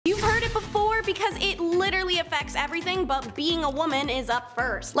because it literally affects everything, but being a woman is up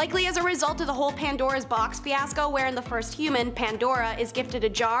first. Likely as a result of the whole Pandora's box fiasco, wherein the first human, Pandora, is gifted a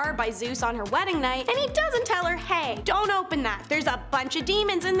jar by Zeus on her wedding night, and he doesn't tell her, hey, don't open that. There's a bunch of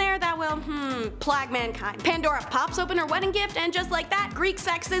demons in there that will, plague mankind. Pandora pops open her wedding gift, and just like that, Greek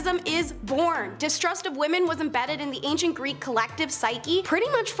sexism is born. Distrust of women was embedded in the ancient Greek collective psyche pretty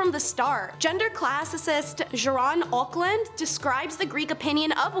much from the start. Gender classicist Jaron Auckland describes the Greek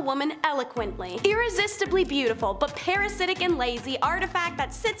opinion of a woman eloquently. Irresistibly beautiful, but parasitic and lazy artifact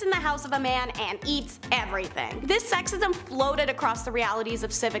that sits in the house of a man and eats everything. This sexism floated across the realities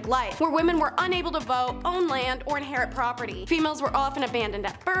of civic life, where women were unable to vote, own land, or inherit property. Females were often abandoned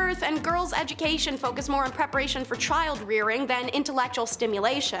at birth, and girls' education focused more on preparation for child rearing than intellectual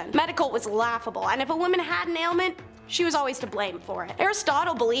stimulation. Medical was laughable, and if a woman had an ailment, she was always to blame for it.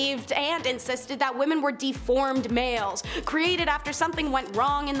 Aristotle believed and insisted that women were deformed males, created after something went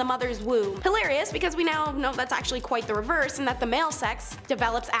wrong in the mother's womb. Hilarious, because we now know that's actually quite the reverse, and that the male sex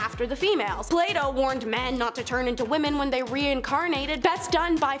develops after the females. Plato warned men not to turn into women when they reincarnated, best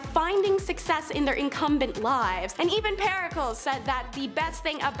done by finding success in their incumbent lives. And even Pericles said that the best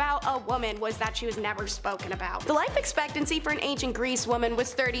thing about a woman was that she was never spoken about. The life expectancy for an ancient Greece woman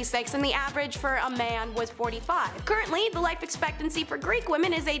was 36, and the average for a man was 45. Currently, the life expectancy for Greek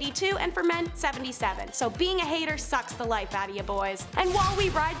women is 82 and for men 77, so being a hater sucks the life out of you boys. And while we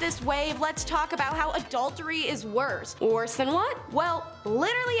ride this wave, let's talk about how adultery is worse. Worse than what? Well,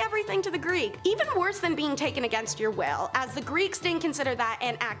 literally everything to the Greek. Even worse than being taken against your will, as the Greeks didn't consider that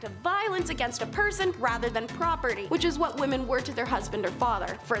an act of violence against a person rather than property, which is what women were to their husband or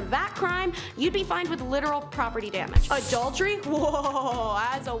father. For that crime, you'd be fined with literal property damage. Adultery? Whoa,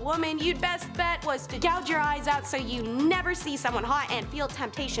 as a woman, you'd best bet was to gouge your eyes out so you never see someone hot and feel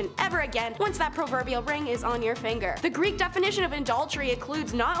temptation ever again once that proverbial ring is on your finger. The Greek definition of adultery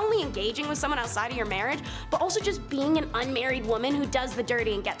includes not only engaging with someone outside of your marriage, but also just being an unmarried woman who does the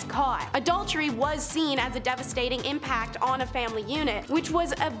dirty and gets caught. Adultery was seen as a devastating impact on a family unit, which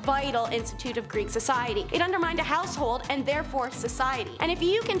was a vital institute of Greek society. It undermined a household and therefore society. And if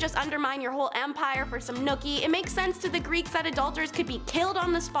you can just undermine your whole empire for some nookie, it makes sense to the Greeks that adulterers could be killed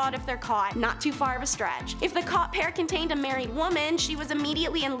on the spot if they're caught. Not too far of a stretch. If the caught pair contained a married woman, she was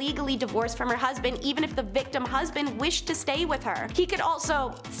immediately and legally divorced from her husband, even if the victim husband wished to stay with her. He could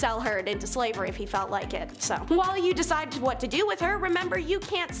also sell her into slavery if he felt like it. So while you decide what to do with her, remember you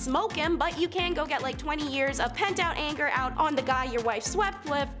can't smoke him, but you can go get like 20 years of pent out anger out on the guy your wife swept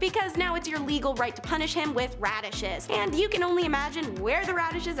with, because now it's your legal right to punish him with radishes. And you can only imagine where the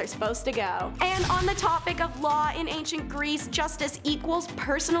radishes are supposed to go. And on the topic of law in ancient Greece, justice equals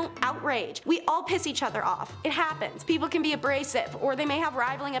personal outrage. We all piss each other off. It happens. People can be abrasive, or they may have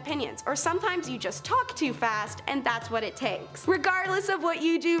rivaling opinions, or sometimes you just talk too fast, and that's what it takes. Regardless of what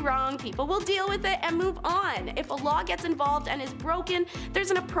you do wrong, people will deal with it and move on. If a law gets involved and is broken,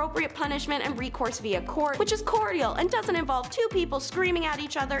 there's an appropriate punishment and recourse via court, which is cordial and doesn't involve two people screaming at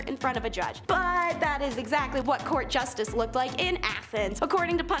each other in front of a judge. But that is exactly what court justice looked like in Athens.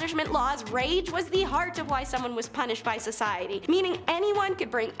 According to punishment laws, rage was the heart of why someone was punished by society, meaning anyone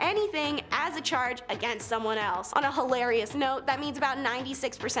could bring anything as a charge against someone else. On a hilarious note, that means about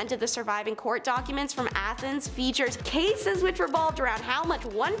 96% of the surviving court documents from Athens features cases which revolved around how much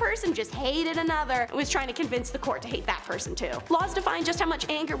one person just hated another and was trying to convince the court to hate that person too. Laws defined just how much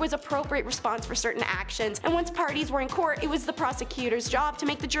anger was appropriate response for certain actions, and once parties were in court, it was the prosecutor's job to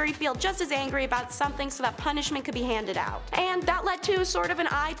make the jury feel just as angry about something so that punishment could be handed out. And that led to sort of an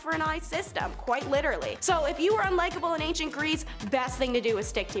eye for an eye system, quite literally. So if you were unlikable in ancient Greece, best thing to do is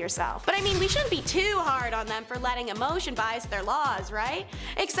stick to yourself. But I mean, we shouldn't be too hard on them for letting emotion bias their laws, right?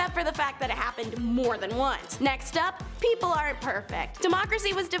 Except for the fact that it happened more than once. Next up, people aren't perfect.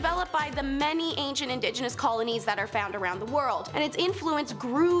 Democracy was developed by the many ancient indigenous colonies that are found around the world, and its influence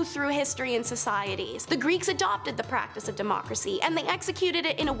grew through history and societies. The Greeks adopted the practice of democracy, and they executed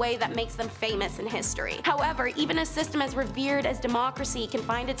it in a way that makes them famous in history. However, even a system as revered as democracy can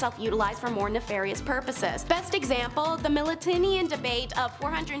find itself utilized for more nefarious purposes. Best example, the Melitinian debate of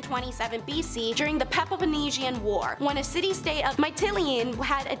 427 BC during the Peloponnesian War, when a city-state of Mytilene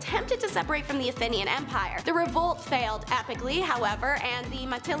had attempted to separate from the Athenian Empire. The revolt failed epically, however, and the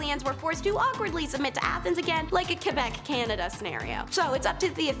Mytileans were forced to awkwardly submit to Athens again, like a Quebec-Canada scenario. scenario. So it's up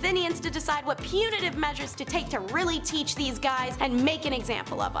to the Athenians to decide what punitive measures to take to really teach these guys and make an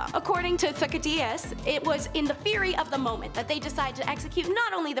example of them. According to Thucydides, it was in the fury of the moment that they decided to execute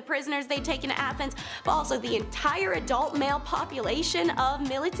not only the prisoners they'd taken to Athens, but also the entire adult male population of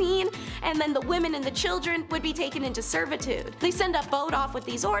Mytilene, and then the women and the children would be taken into servitude. They send a boat off with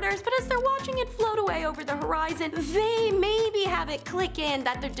these orders, but as they're watching it float away over the horizon, they maybe have it click in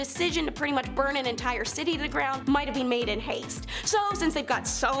that their decision to pretty much burn an entire city to the ground might have been made in haste. So since they've got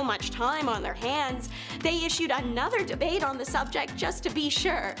so much time on their hands, they issued another debate on the subject just to be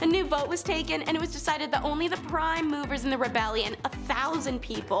sure. A new vote was taken, and it was decided that only the prime movers in the rebellion, 1,000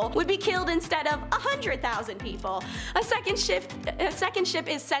 people, would be killed instead of 100,000 people. A second ship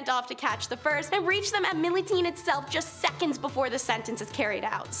is sent off to catch the first and reach them at Mytilene itself just seconds before the sentence is carried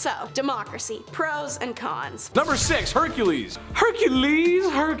out. So, democracy, pros and cons. Number 6, Hercules. Hercules,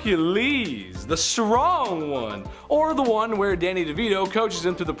 the strong one, or the one where Danny DeVito coaches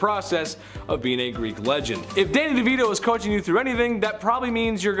him through the process of being a Greek legend. If Danny DeVito is coaching you through anything, that probably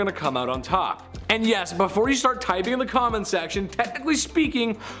means you're gonna come out on top. And yes, before you start typing in the comment section, technically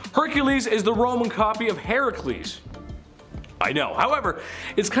speaking, Hercules is the Roman copy of Heracles. I know. However,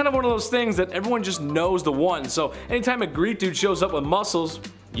 it's kind of one of those things that everyone just knows the one, so anytime a Greek dude shows up with muscles,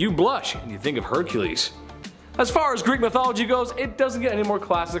 you blush and you think of Hercules. As far as Greek mythology goes, it doesn't get any more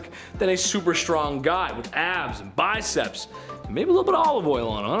classic than a super strong guy with abs and biceps, and maybe a little bit of olive oil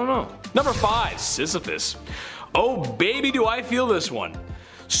on him, I don't know. Number 5, Sisyphus. Oh baby, do I feel this one.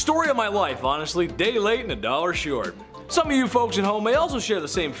 Story of my life, honestly, day late and a dollar short. Some of you folks at home may also share the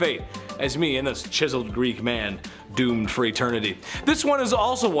same fate as me and this chiseled Greek man doomed for eternity. This one is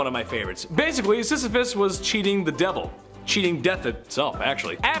also one of my favorites. Basically, Sisyphus was cheating the devil. Cheating death itself,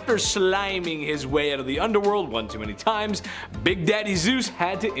 actually. After sliming his way out of the underworld one too many times, Big Daddy Zeus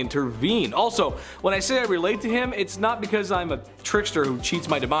had to intervene. Also, when I say I relate to him, it's not because I'm a trickster who cheats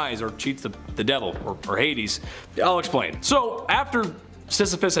my demise or cheats the devil or Hades. I'll explain. So, after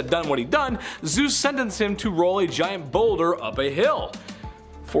Sisyphus had done what he'd done, Zeus sentenced him to roll a giant boulder up a hill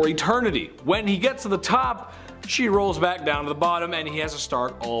for eternity. When he gets to the top, she rolls back down to the bottom and he has to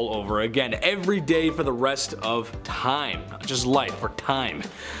start all over again every day for the rest of time. Not just life, for time.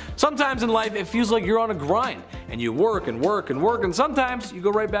 Sometimes in life it feels like you're on a grind and you work and work and work, and sometimes you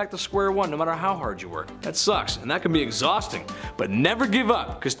go right back to square one no matter how hard you work. That sucks and that can be exhausting, but never give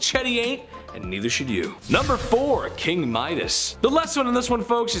up, because Chetty ain't, and neither should you. Number 4, King Midas. The lesson in this one,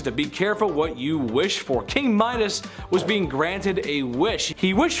 folks, is to be careful what you wish for. King Midas was being granted a wish.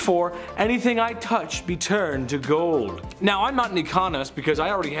 He wished for anything I touch be turned to gold. Now, I'm not an economist because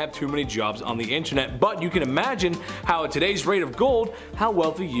I already have too many jobs on the internet, but you can imagine how at today's rate of gold, how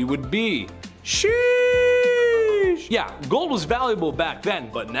wealthy you would be. Sheesh! Yeah, gold was valuable back then,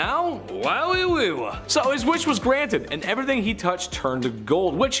 but now, wowie woo. So his wish was granted, and everything he touched turned to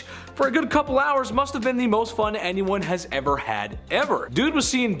gold, which for a good couple hours must have been the most fun anyone has ever had ever. Dude was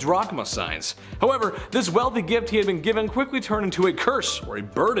seeing drachma signs. However, this wealthy gift he had been given quickly turned into a curse or a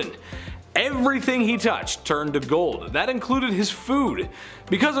burden. Everything he touched turned to gold. That included his food.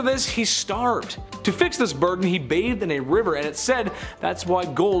 Because of this, he starved. To fix this burden, he bathed in a river, and it said that's why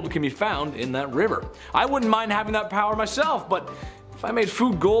gold can be found in that river. I wouldn't mind having that power myself, but if I made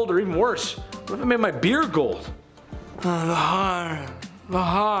food gold, or even worse, what if I made my beer gold?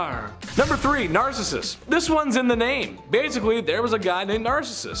 Number 3, Narcissus. This one's in the name. Basically, there was a guy named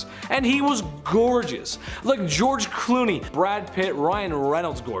Narcissus, and he was gorgeous. Like George Clooney, Brad Pitt, Ryan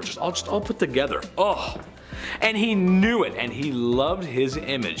Reynolds gorgeous, all put together. Oh. And he knew it, and he loved his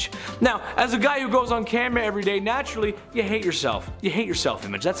image. Now, as a guy who goes on camera every day, naturally, you hate yourself. You hate your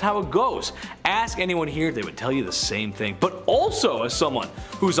self-image. That's how it goes. Ask anyone here, they would tell you the same thing. But also, as someone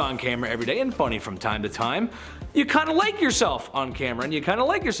who's on camera every day and funny from time to time, you kind of like yourself on camera and you kind of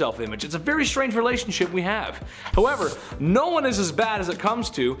like your self-image. It's a very strange relationship we have. However, no one is as bad as it comes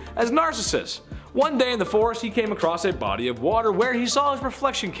to as Narcissus. One day in the forest, he came across a body of water where he saw his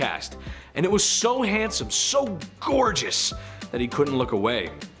reflection cast, and it was so handsome, so gorgeous, that he couldn't look away.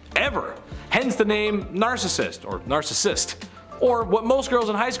 Ever. Hence the name Narcissist, or Narcissist. Or what most girls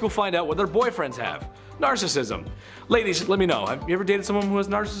in high school find out what their boyfriends have. Narcissism. Ladies, let me know. Have you ever dated someone who has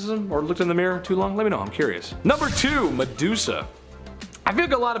narcissism or looked in the mirror too long? Let me know, I'm curious. Number 2, Medusa. I feel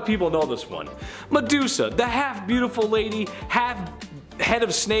like a lot of people know this one. Medusa, the half beautiful lady, half head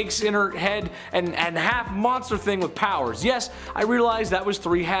of snakes in her head, and half monster thing with powers. Yes, I realize that was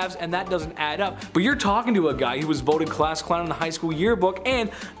 3 halves and that doesn't add up, but you're talking to a guy who was voted class clown in the high school yearbook and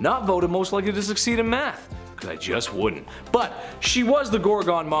not voted most likely to succeed in math. I just wouldn't. But she was the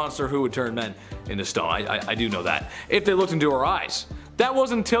Gorgon monster who would turn men into stone. I do know that. If they looked into her eyes. That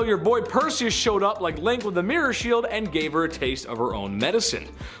wasn't until your boy Perseus showed up like Link with the mirror shield and gave her a taste of her own medicine.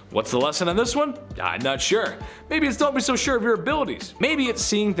 What's the lesson on this one? I'm not sure. Maybe it's don't be so sure of your abilities. Maybe it's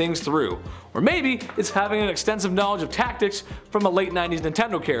seeing things through. Or maybe it's having an extensive knowledge of tactics from a late 90s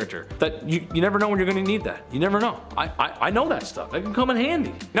Nintendo character. That you never know when you're going to need that. You never know. I know that stuff. That can come in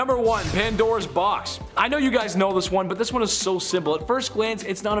handy. Number 1. Pandora's Box. I know you guys know this one, but this one is so simple. At first glance,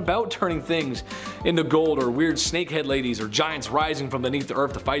 it's not about turning things into gold or weird snakehead ladies or giants rising from beneath the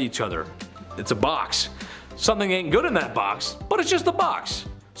earth to fight each other. It's a box. Something ain't good in that box, but it's just a box.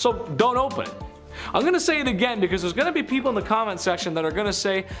 So don't open it. I'm gonna say it again because there's gonna be people in the comment section that are gonna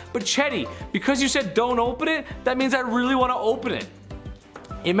say, but Chetty, because you said don't open it, that means I really wanna open it.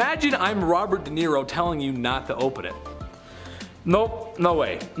 Imagine I'm Robert De Niro telling you not to open it. Nope, no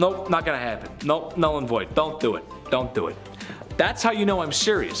way. Nope, not gonna happen. Nope, null and void. Don't do it. Don't do it. That's how you know I'm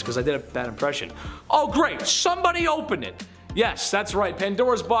serious, because I did a bad impression. Oh great, somebody opened it. Yes, that's right,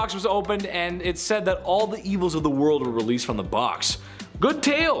 Pandora's box was opened and it said that all the evils of the world were released from the box. Good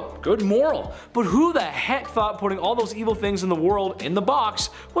tale, good moral, but who the heck thought putting all those evil things in the world in the box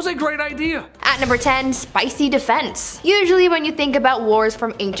was a great idea? At number 10, spicy defense. Usually when you think about wars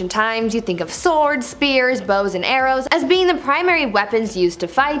from ancient times, you think of swords, spears, bows, and arrows as being the primary weapons used to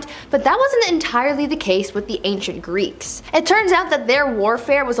fight, but that wasn't entirely the case with the ancient Greeks. It turns out that their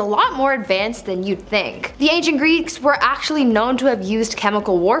warfare was a lot more advanced than you'd think. The ancient Greeks were actually known to have used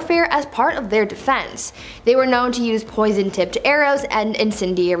chemical warfare as part of their defense. They were known to use poison-tipped arrows and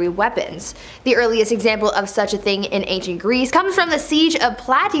incendiary weapons. The earliest example of such a thing in ancient Greece comes from the siege of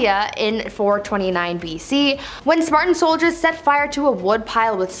Plataea in 429 BC, when Spartan soldiers set fire to a wood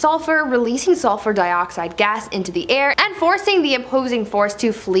pile with sulfur, releasing sulfur dioxide gas into the air and forcing the opposing force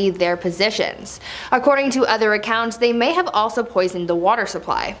to flee their positions. According to other accounts, they may have also poisoned the water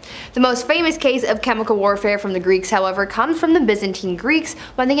supply. The most famous case of chemical warfare from the Greeks, however, comes from the Byzantine Greeks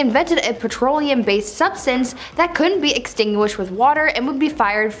when they invented a petroleum-based substance that couldn't be extinguished with water and would be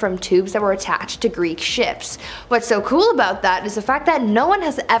fired from tubes that were attached to Greek ships. What's so cool about that is the fact that no one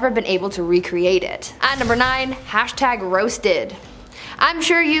has ever been able to recreate it. At number 9, hashtag roasted. I'm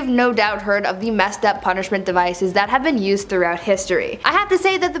sure you've no doubt heard of the messed up punishment devices that have been used throughout history. I have to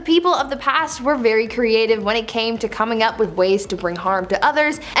say that the people of the past were very creative when it came to coming up with ways to bring harm to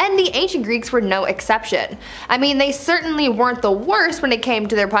others, and the ancient Greeks were no exception. I mean, they certainly weren't the worst when it came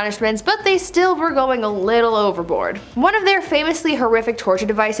to their punishments, but they still were going a little overboard. One of their famously horrific torture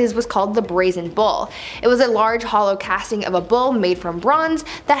devices was called the brazen bull. It was a large hollow casting of a bull made from bronze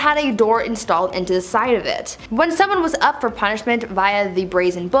that had a door installed into the side of it. When someone was up for punishment via the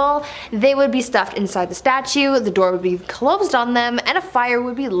brazen bull, they would be stuffed inside the statue, the door would be closed on them, and a fire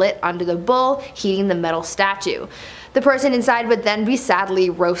would be lit under the bull, heating the metal statue. The person inside would then be sadly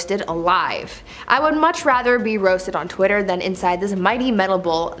roasted alive. I would much rather be roasted on Twitter than inside this mighty metal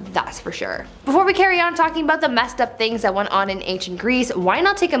bull, that's for sure. Before we carry on talking about the messed up things that went on in ancient Greece, why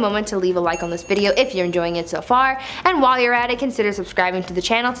not take a moment to leave a like on this video if you're enjoying it so far, and while you're at it, consider subscribing to the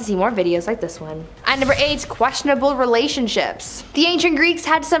channel to see more videos like this one. At number 8, questionable relationships. The ancient Greeks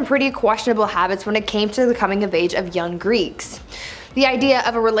had some pretty questionable habits when it came to the coming of age of young Greeks. The idea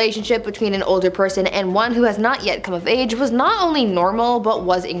of a relationship between an older person and one who has not yet come of age was not only normal, but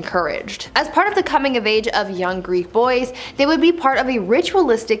was encouraged. As part of the coming of age of young Greek boys, they would be part of a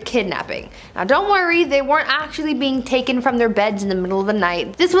ritualistic kidnapping. Now don't worry, they weren't actually being taken from their beds in the middle of the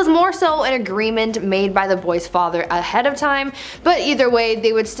night. This was more so an agreement made by the boy's father ahead of time, but either way,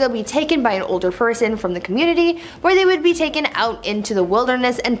 they would still be taken by an older person from the community, where they would be taken out into the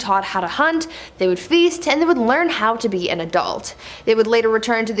wilderness and taught how to hunt, they would feast, and they would learn how to be an adult. They would later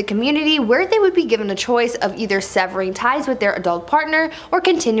return to the community, where they would be given a choice of either severing ties with their adult partner or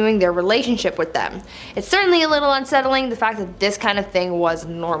continuing their relationship with them. It's certainly a little unsettling, the fact that this kind of thing was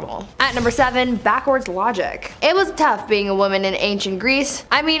normal. At number 7, backwards logic. It was tough being a woman in ancient Greece.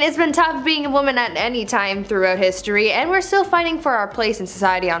 I mean, it's been tough being a woman at any time throughout history, and we're still fighting for our place in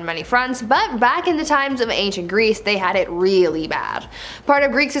society on many fronts, but back in the times of ancient Greece, they had it really bad. Part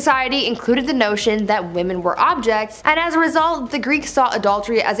of Greek society included the notion that women were objects, and as a result, the Greeks saw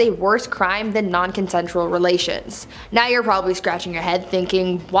adultery as a worse crime than non-consensual relations. Now you're probably scratching your head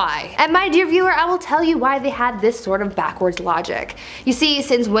thinking, why? And my dear viewer, I will tell you why they had this sort of backwards logic. You see,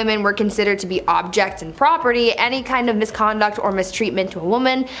 since women were considered to be objects and property, any kind of misconduct or mistreatment to a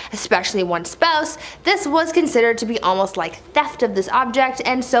woman, especially one's spouse, this was considered to be almost like theft of this object,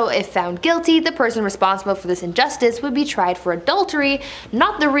 and so if found guilty, the person responsible for this injustice would be tried for adultery,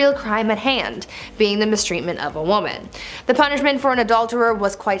 not the real crime at hand, being the mistreatment of a woman. The punishment for an adulterer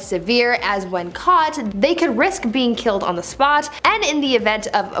was quite severe, as when caught, they could risk being killed on the spot, and in the event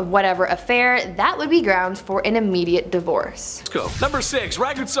of whatever affair, that would be grounds for an immediate divorce. Let's go. Number 6,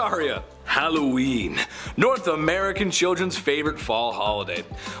 Ragutsaria. Halloween, North American children's favorite fall holiday.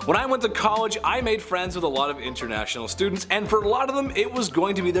 When I went to college, I made friends with a lot of international students, and for a lot of them, it was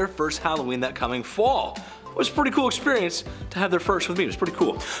going to be their first Halloween that coming fall. It was a pretty cool experience to have their first with me. It was pretty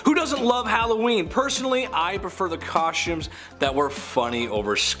cool. Who doesn't love Halloween? Personally, I prefer the costumes that were funny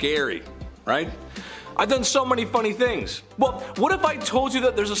over scary, right? I've done so many funny things. Well, what if I told you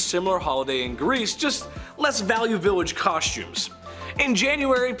that there's a similar holiday in Greece, just less Value Village costumes? In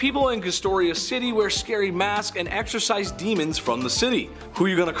January, people in Castoria City wear scary masks and exorcise demons from the city. Who are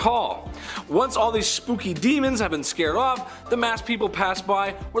you gonna call? Once all these spooky demons have been scared off, the masked people pass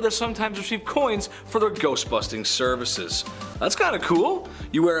by where they sometimes receive coins for their ghost-busting services. That's kinda cool.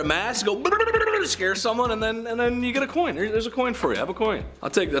 You wear a mask, go scare someone, and then you get a coin. There's a coin for you. Have a coin. I'll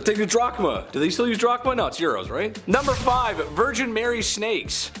take the drachma. Do they still use drachma? No, it's euros, right? Number 5, Virgin Mary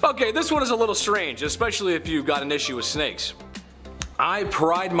snakes. Okay, this one is a little strange, especially if you've got an issue with snakes. I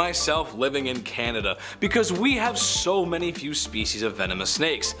pride myself living in Canada because we have so many few species of venomous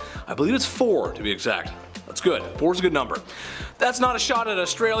snakes. I believe it's 4 to be exact. That's good. 4 is a good number. That's not a shot at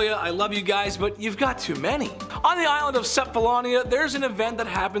Australia. I love you guys, but you've got too many. On the island of Cephalonia, there's an event that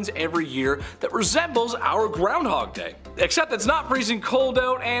happens every year that resembles our Groundhog Day. Except it's not freezing cold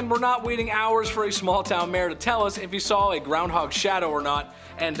out and we're not waiting hours for a small town mayor to tell us if he saw a groundhog shadow or not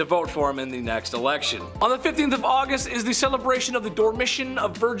and to vote for him in the next election. On the 15th of August is the celebration of the Dormition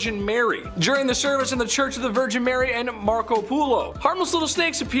of Virgin Mary. During the service in the Church of the Virgin Mary and Marco Polo, harmless little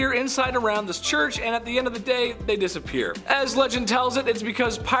snakes appear inside around this church, and at the end of the day, they disappear. As legend tells it, it's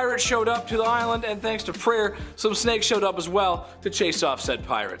because pirates showed up to the island, and thanks to prayer, some snakes showed up as well to chase off said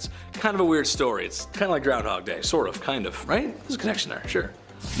pirates. Kind of a weird story. It's kind of like Groundhog Day, sort of, kind of, right? There's a connection there, sure.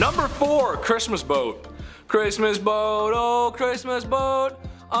 Number 4, Christmas boat. Christmas boat, oh Christmas boat,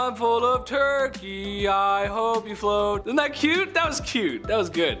 I'm full of turkey, I hope you float. Isn't that cute? That was cute. That was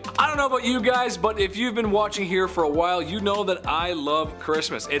good. I don't know about you guys, but if you've been watching here for a while, you know that I love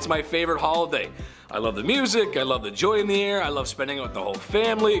Christmas. It's my favorite holiday. I love the music, I love the joy in the air, I love spending it with the whole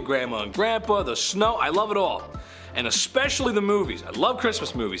family, grandma and grandpa, the snow, I love it all. And especially the movies. I love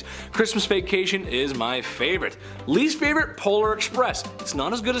Christmas movies. Christmas Vacation is my favorite. Least favorite, Polar Express. It's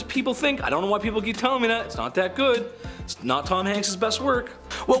not as good as people think. I don't know why people keep telling me that. It's not that good. It's not Tom Hanks' best work.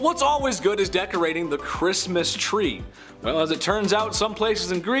 Well, what's always good is decorating the Christmas tree. Well, as it turns out, some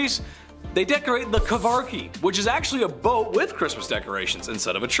places in Greece, they decorate the kavarki, which is actually a boat with Christmas decorations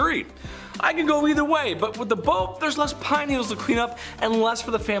instead of a tree. I can go either way, but with the boat, there's less pine needles to clean up and less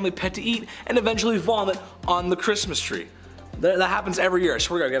for the family pet to eat and eventually vomit on the Christmas tree. That happens every year. I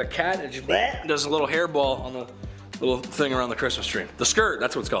swear to God, I got a cat and it just does a little hairball on the little thing around the Christmas tree. The skirt,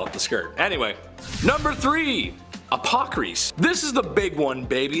 that's what it's called, the skirt. Anyway, number 3. Apocryphes. This is the big one,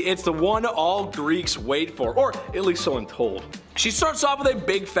 baby. It's the one all Greeks wait for, or at least so I'm told. She starts off with a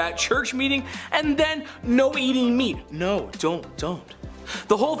big fat church meeting and then no eating meat. No, don't.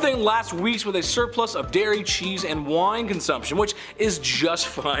 The whole thing lasts weeks with a surplus of dairy, cheese, and wine consumption, which is just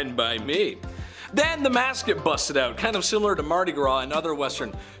fine by me. Then the masks get busted out, kind of similar to Mardi Gras and other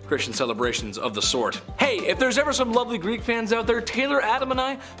Western Christian celebrations of the sort. Hey, if there's ever some lovely Greek fans out there, Taylor, Adam, and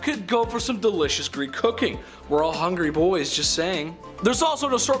I could go for some delicious Greek cooking. We're all hungry boys, just saying. There's also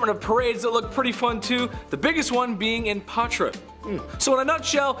an assortment of parades that look pretty fun too, the biggest one being in Patra. So in a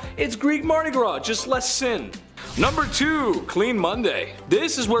nutshell, it's Greek Mardi Gras, just less sin. Number 2, Clean Monday.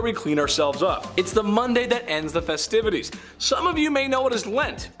 This is where we clean ourselves up. It's the Monday that ends the festivities. Some of you may know it as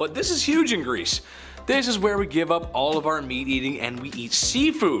Lent, but this is huge in Greece. This is where we give up all of our meat eating and we eat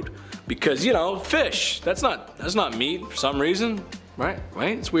seafood. Because, you know, fish, that's not meat for some reason. Right?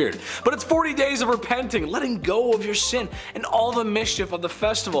 It's weird. But it's 40 days of repenting, letting go of your sin, and all the mischief of the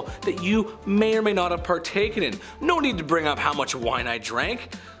festival that you may or may not have partaken in. No need to bring up how much wine I drank.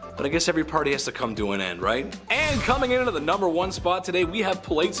 But I guess every party has to come to an end, right? And coming into the number 1 spot today, we have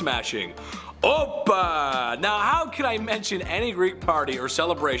plate smashing. Opa! Now how could I mention any Greek party or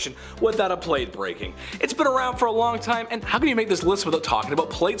celebration without a plate breaking? It's been around for a long time, and how can you make this list without talking about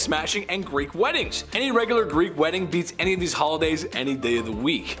plate smashing and Greek weddings? Any regular Greek wedding beats any of these holidays any day of the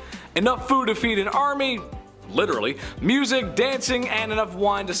week. Enough food to feed an army, literally, music, dancing, and enough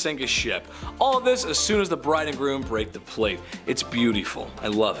wine to sink a ship. All of this as soon as the bride and groom break the plate. It's beautiful. I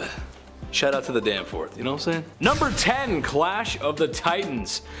love it. Shout out to the Danforth, you know what I'm saying? Number 10, Clash of the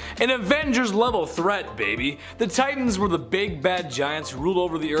Titans. An Avengers level threat, baby. The Titans were the big bad giants who ruled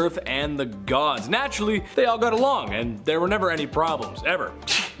over the earth and the gods. Naturally, they all got along and there were never any problems, ever.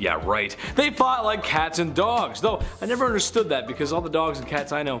 Yeah, right. They fought like cats and dogs, though I never understood that because all the dogs and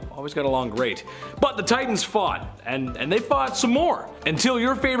cats I know always got along great. But the Titans fought, and they fought some more, until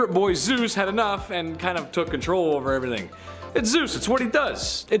your favorite boy Zeus had enough and kind of took control over everything. It's Zeus, it's what he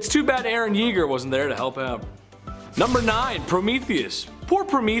does. It's too bad Aaron Yeager wasn't there to help out. Number 9, Prometheus. Poor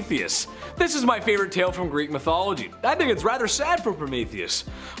Prometheus. This is my favorite tale from Greek mythology. I think it's rather sad for Prometheus.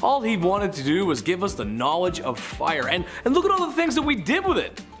 All he wanted to do was give us the knowledge of fire, and look at all the things that we did with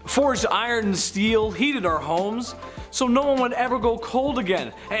it. Forged iron and steel, heated our homes, so no one would ever go cold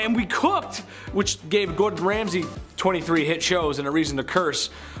again. And we cooked, which gave Gordon Ramsay 23 hit shows and a reason to curse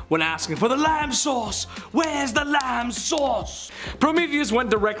when asking for the lamb sauce. Where's the lamb sauce? Prometheus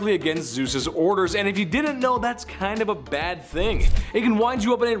went directly against Zeus's orders, and if you didn't know, that's kind of a bad thing. It can wind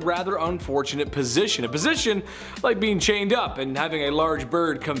you up in a rather unfortunate position. A position like being chained up and having a large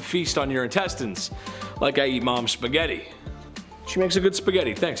bird come feast on your intestines. Like I eat mom's spaghetti. She makes a good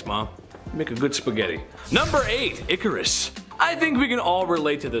spaghetti. Thanks, Mom. You make a good spaghetti. Number 8, Icarus. I think we can all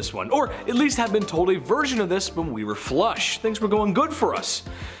relate to this one, or at least have been told a version of this when we were flush. Things were going good for us.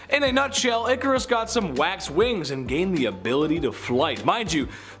 In a nutshell, Icarus got some wax wings and gained the ability to flight. Mind you,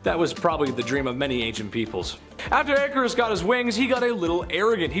 that was probably the dream of many ancient peoples. After Icarus got his wings, he got a little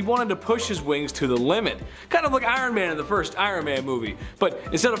arrogant. He wanted to push his wings to the limit. Kind of like Iron Man in the first Iron Man movie. But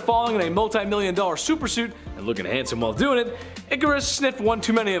instead of falling in a multi-million-dollar supersuit and looking handsome while doing it, Icarus sniffed one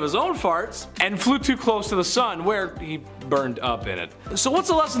too many of his own farts and flew too close to the sun, where he burned up in it. So what's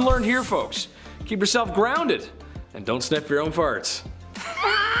the lesson learned here, folks? Keep yourself grounded and don't sniff your own farts.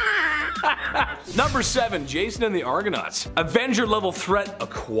 Number 7, Jason and the Argonauts. Avenger level threat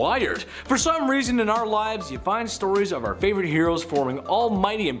acquired. For some reason in our lives, you find stories of our favorite heroes forming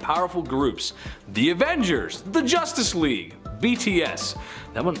almighty and powerful groups. The Avengers, the Justice League, BTS.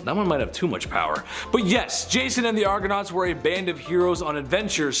 That one might have too much power. But yes, Jason and the Argonauts were a band of heroes on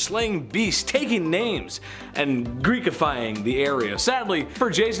adventures, slaying beasts, taking names, and Greekifying the area. Sadly, for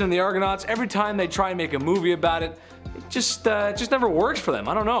Jason and the Argonauts, every time they try and make a movie about it, it just never works for them.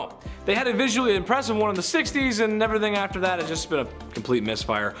 I don't know. They had a visually impressive one in the 60s, and everything after that has just been a complete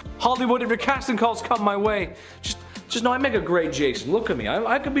misfire. Hollywood, if your casting calls come my way, just know I make a great Jason. Look at me.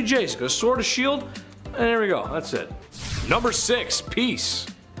 I could be Jason. A sword, a shield, and there we go. That's it. Number 6, peace.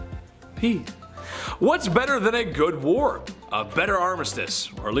 Peace. What's better than a good war? A better armistice,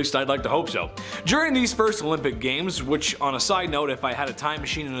 or at least I'd like to hope so. During these first Olympic Games, which on a side note, if I had a time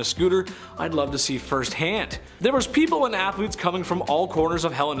machine and a scooter, I'd love to see firsthand. There was people and athletes coming from all corners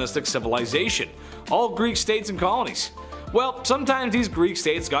of Hellenistic civilization, all Greek states and colonies. Well, sometimes these Greek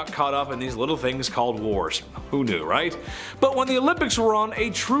states got caught up in these little things called wars. Who knew, right? But when the Olympics were on, a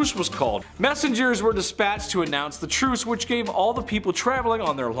truce was called. Messengers were dispatched to announce the truce, which gave all the people traveling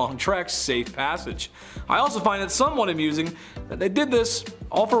on their long treks safe passage. I also find it somewhat amusing that they did this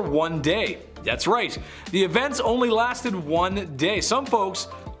all for one day. That's right, the events only lasted one day. Some folks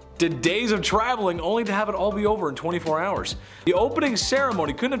did days of traveling only to have it all be over in 24 hours. The opening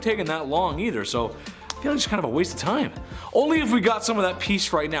ceremony couldn't have taken that long either, so I feel like it's kind of a waste of time. Only if we got some of that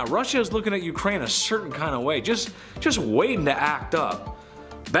peace right now. Russia is looking at Ukraine a certain kind of way, just waiting to act up.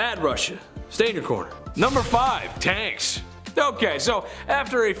 Bad Russia, stay in your corner. Number 5, tanks. Okay, so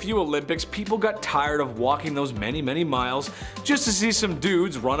after a few Olympics, people got tired of walking those many miles just to see some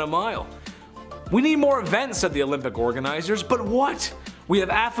dudes run a mile. We need more events, said the Olympic organizers, but what? We have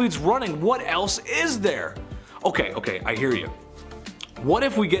athletes running, what else is there? Okay, I hear you. What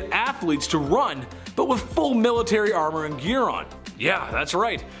if we get athletes to run, but with full military armor and gear on? Yeah, that's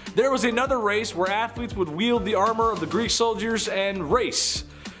right. There was another race where athletes would wield the armor of the Greek soldiers and race.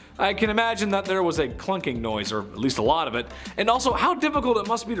 I can imagine that there was a clunking noise, or at least a lot of it, and also how difficult it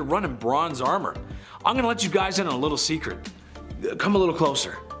must be to run in bronze armor. I'm gonna let you guys in on a little secret. Come a little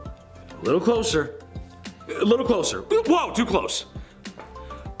closer. A little closer. A little closer. Whoa, too close.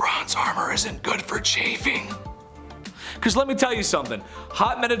 Bronze armor isn't good for chafing. Because let me tell you something,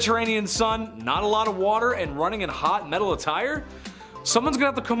 hot Mediterranean sun, not a lot of water, and running in hot metal attire? Someone's gonna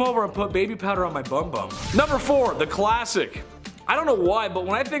have to come over and put baby powder on my bum bum. Number 4, the classic. I don't know why, but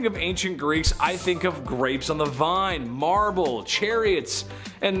when I think of ancient Greeks, I think of grapes on the vine, marble, chariots,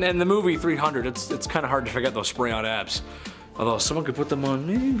 and the movie 300. It's kind of hard to forget those spray-on abs. Although someone could put them on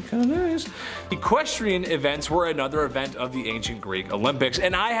me, kind of nice. Equestrian events were another event of the ancient Greek Olympics,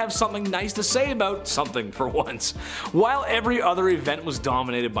 and I have something nice to say about something for once. While every other event was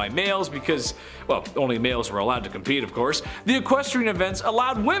dominated by males because, well, only males were allowed to compete, of course, the equestrian events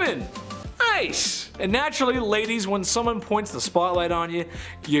allowed women. Nice! And naturally, ladies, when someone points the spotlight on you,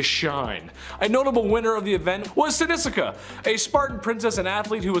 you shine. A notable winner of the event was Ctesica, a Spartan princess and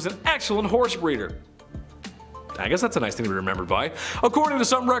athlete who was an excellent horse breeder. I guess that's a nice thing to be remembered by. According to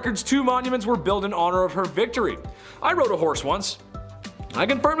some records, 2 monuments were built in honor of her victory. I rode a horse once. I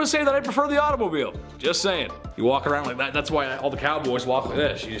can firmly say that I prefer the automobile. Just saying. You walk around like that. That's why all the cowboys walk like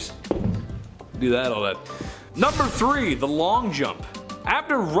this. You just do that all that. Number 3, the long jump.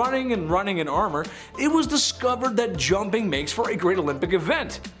 After running in armor, it was discovered that jumping makes for a great Olympic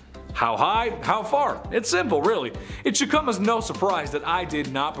event. How high? How far? It's simple, really. It should come as no surprise that I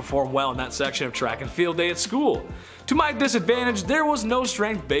did not perform well in that section of track and field day at school. To my disadvantage, there was no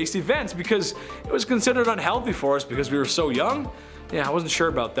strength-based events because it was considered unhealthy for us because we were so young. Yeah, I wasn't sure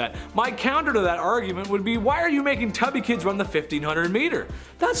about that. My counter to that argument would be, why are you making tubby kids run the 1500 meter?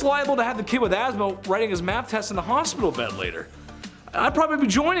 That's liable to have the kid with asthma writing his math test in the hospital bed later. I'd probably be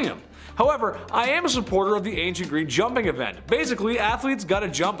joining him. However, I am a supporter of the ancient Greek jumping event. Basically, athletes gotta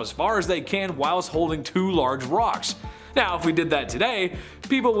jump as far as they can whilst holding 2 large rocks. Now, if we did that today,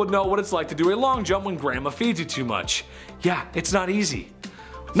 people would know what it's like to do a long jump when grandma feeds you too much. Yeah, it's not easy.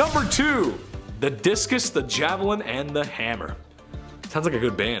 Number 2, the discus, the javelin, and the hammer. Sounds like a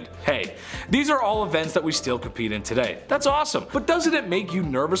good band. Hey, these are all events that we still compete in today. That's awesome. But doesn't it make you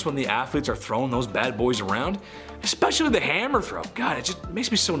nervous when the athletes are throwing those bad boys around? Especially the hammer throw. God, it just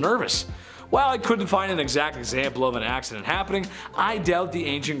makes me so nervous. While I couldn't find an exact example of an accident happening, I doubt the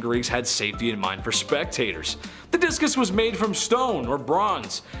ancient Greeks had safety in mind for spectators. The discus was made from stone or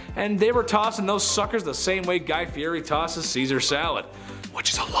bronze, and they were tossing those suckers the same way Guy Fieri tosses Caesar salad. Which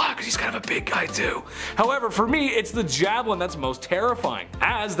is a lot because he's kind of a big guy too. However, for me, it's the javelin that's most terrifying,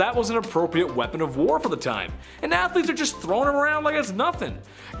 as that was an appropriate weapon of war for the time, and athletes are just throwing them around like it's nothing.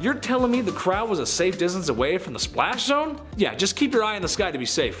 You're telling me the crowd was a safe distance away from the splash zone? Yeah, just keep your eye in the sky to be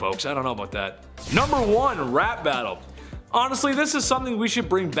safe, folks. I don't know about that. Number 1, rap battle. Honestly, this is something we should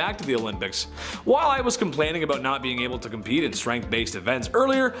bring back to the Olympics. While I was complaining about not being able to compete in strength-based events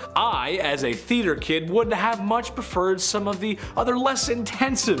earlier, I, as a theater kid, would have much preferred some of the other less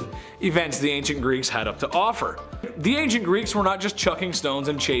intensive events the ancient Greeks had up to offer. The ancient Greeks were not just chucking stones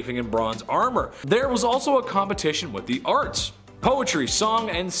and chafing in bronze armor. There was also a competition with the arts. Poetry, song,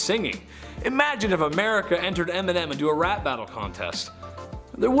 and singing. Imagine if America entered Eminem into a rap battle contest.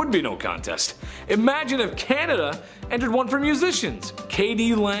 There would be no contest. Imagine if Canada entered one for musicians.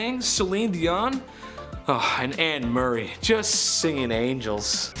 K.D. Lang, Celine Dion, and Anne Murray, just singing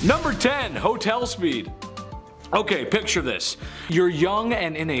angels. Number 10, hotel speed. Okay, picture this. You're young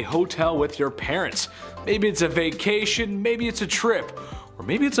and in a hotel with your parents. Maybe it's a vacation, maybe it's a trip, or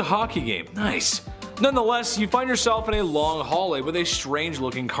maybe it's a hockey game. Nice. Nonetheless, you find yourself in a long hallway with a strange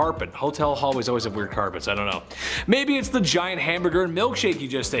looking carpet. Hotel hallways always have weird carpets, I don't know. Maybe it's the giant hamburger and milkshake you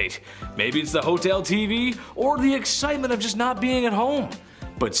just ate. Maybe it's the hotel TV, or the excitement of just not being at home.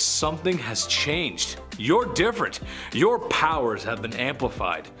 But something has changed. You're different. Your powers have been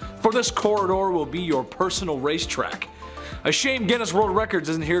amplified. For this corridor will be your personal racetrack. A shame Guinness World Records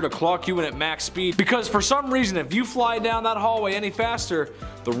isn't here to clock you in at max speed, because for some reason if you fly down that hallway any faster,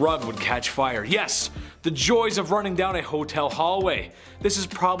 the rug would catch fire. Yes, the joys of running down a hotel hallway. This is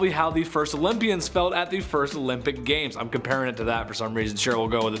probably how the first Olympians felt at the first Olympic Games. I'm comparing it to that for some reason, sure we'll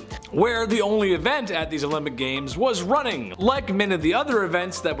go with it. Where the only event at these Olympic Games was running. Like many of the other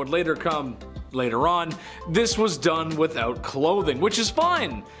events that would later come later on, this was done without clothing, which is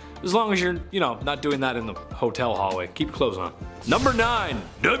fine. As long as you're, not doing that in the hotel hallway. Keep clothes on. Number 9,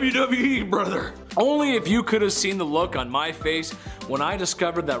 WWE, brother. Only if you could have seen the look on my face when I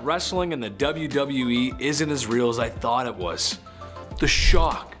discovered that wrestling in the WWE isn't as real as I thought it was. The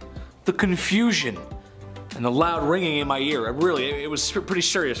shock, the confusion, and the loud ringing in my ear. It was pretty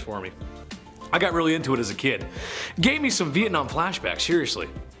serious for me. I got really into it as a kid. Gave me some Vietnam flashbacks, seriously.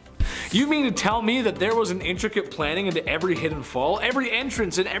 You mean to tell me that there was an intricate planning into every hidden fall, every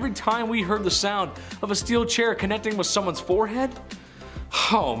entrance, and every time we heard the sound of a steel chair connecting with someone's forehead?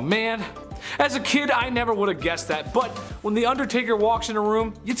 Oh man. As a kid, I never would have guessed that, but when the Undertaker walks in a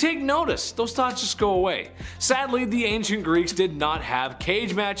room, you take notice. Those thoughts just go away. Sadly, the ancient Greeks did not have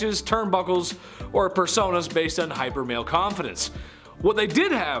cage matches, turnbuckles, or personas based on hyper male confidence. What they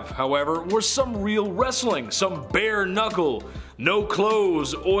did have, however, was some real wrestling, some bare knuckle, no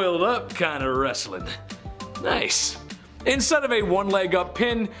clothes, oiled up kind of wrestling. Nice. Instead of a one leg up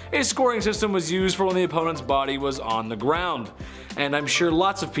pin, a scoring system was used for when the opponent's body was on the ground. And I'm sure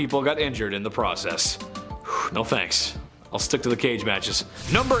lots of people got injured in the process. Whew, no thanks. I'll stick to the cage matches.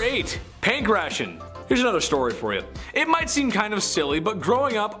 Number 8, pancration. Here's another story for you. It might seem kind of silly, but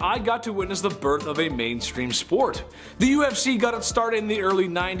growing up, I got to witness the birth of a mainstream sport. The UFC got its start in the early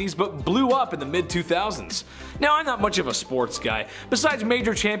 90s, but blew up in the mid-2000s. Now, I'm not much of a sports guy. Besides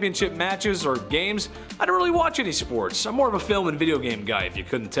major championship matches or games, I don't really watch any sports. I'm more of a film and video game guy, if you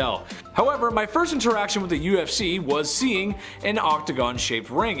couldn't tell. However, my first interaction with the UFC was seeing an octagon-shaped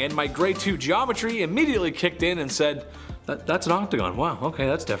ring, and my grade 2 geometry immediately kicked in and said, that's an octagon. Wow, okay,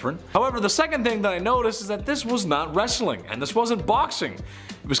 that's different. However, the second thing that I noticed is that this was not wrestling, and this wasn't boxing.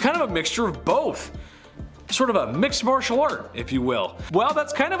 It was kind of a mixture of both. Sort of a mixed martial art, if you will. Well,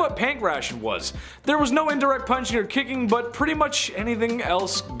 that's kind of what Pankration was. There was no indirect punching or kicking, but pretty much anything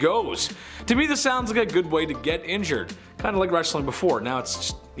else goes. To me, this sounds like a good way to get injured. Kind of like wrestling before, now it's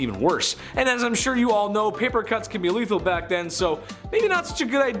just even worse. And as I'm sure you all know, paper cuts can be lethal back then, so maybe not such a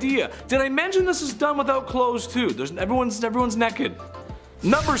good idea. Did I mention this is done without clothes too? Everyone's naked.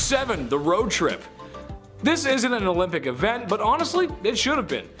 Number 7, the road trip. This isn't an Olympic event, but honestly, it should have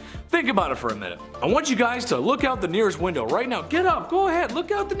been. Think about it for a minute. I want you guys to look out the nearest window right now. Get up, go ahead,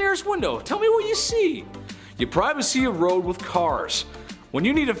 look out the nearest window. Tell me what you see. You probably see a road with cars. When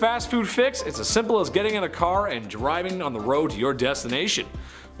you need a fast food fix, it's as simple as getting in a car and driving on the road to your destination.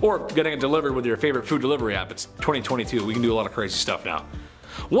 Or getting it delivered with your favorite food delivery app. It's 2022, we can do a lot of crazy stuff now.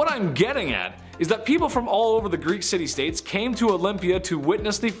 What I'm getting at is that people from all over the Greek city-states came to Olympia to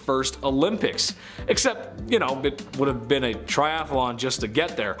witness the first Olympics. Except, you know, it would have been a triathlon just to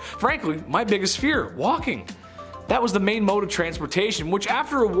get there. Frankly, my biggest fear, walking. That was the main mode of transportation, which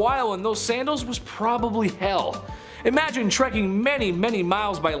after a while in those sandals was probably hell. Imagine trekking many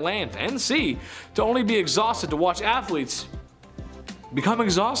miles by land and sea to only be exhausted to watch athletes become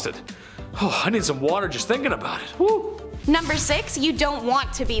exhausted. Oh, I need some water just thinking about it. Woo. Number 6, you don't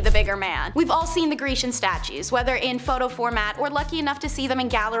want to be the bigger man. We've all seen the Grecian statues, whether in photo format or lucky enough to see them in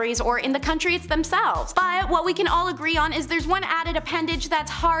galleries or in the countries themselves. But what we can all agree on is there's one added appendage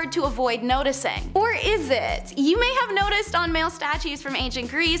that's hard to avoid noticing. Or is it? You may have noticed on male statues from ancient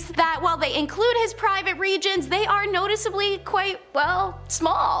Greece that while they include his private regions, they are noticeably quite, well,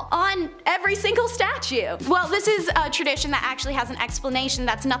 small on every single statue. Well, this is a tradition that actually has an explanation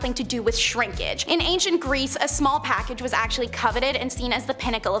that's nothing to do with shrinkage. In ancient Greece, a small package was actually coveted and seen as the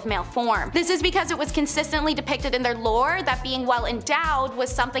pinnacle of male form. This is because it was consistently depicted in their lore that being well endowed was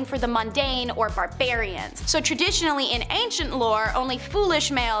something for the mundane or barbarians. So traditionally in ancient lore, only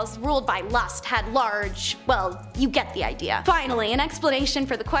foolish males ruled by lust had large, well, you get the idea. Finally, an explanation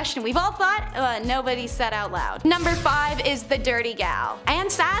for the question we've all thought, nobody said out loud. Number 5 is the dirty gal.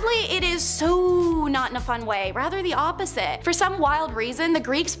 And sadly, it is so not in a fun way, rather the opposite. For some wild reason, the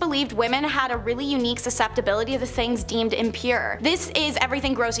Greeks believed women had a really unique susceptibility to the things deemed impure. This is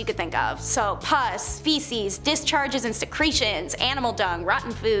everything gross you could think of. So pus, feces, discharges and secretions, animal dung,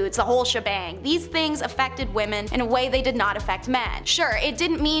 rotten foods, the whole shebang. These things affected women in a way they did not affect men. Sure, it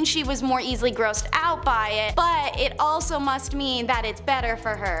didn't mean she was more easily grossed out by it, but it also must mean that it's better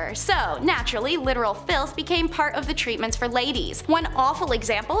for her. So naturally, literal filth became part of the treatments for ladies. One awful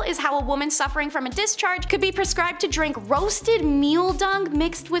example is how a woman suffering from a discharge could be prescribed to drink roasted mule dung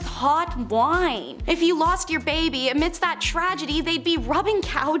mixed with hot wine. If you lost your baby amidst that tragedy, they'd be rubbing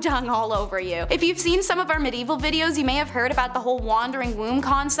cow dung all over you. If you've seen some of our medieval videos, you may have heard about the whole wandering womb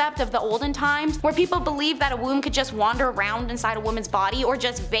concept of the olden times, where people believe that a womb could just wander around inside a woman's body or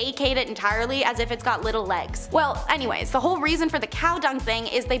just vacate it entirely as if it's got little legs. Well, anyways, the whole reason for the cow dung thing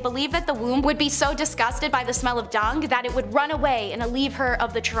is they believe that the womb would be so disgusted by the smell of dung that it would run away and alleviate her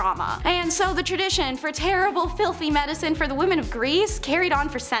of the trauma. And so the tradition for terrible, filthy medicine for the women of Greece carried on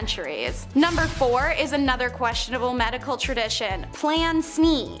for centuries. Number 4 is another questionable medical tradition, plan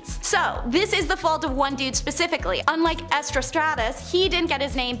sneeze. So this is the fault of one dude specifically. Unlike Estrastratus, he didn't get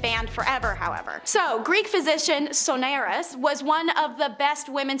his name banned forever, however. So Greek physician Sonaris was one of the best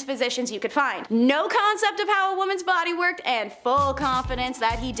women's physicians you could find. No concept of how a woman's body worked and full confidence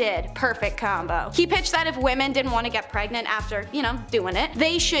that he did. Perfect combo. He pitched that if women didn't want to get pregnant after, you know, doing it,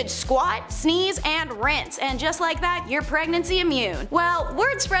 they should squat, sneeze, and rinse, and just like that, you're pregnancy immune. Well,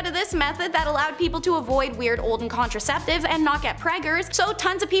 word spread of this method that allowed people to avoid weird olden contraceptives and not get preggers, so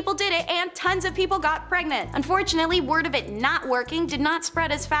tons of people did it and tons of people got pregnant. Unfortunately, word of it not working did not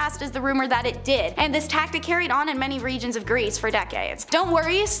spread as fast as the rumor that it did, and this tactic carried on in many regions of Greece for decades. Don't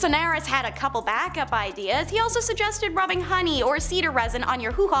worry, Sonaris had a couple backup ideas. He also suggested rubbing honey or cedar resin on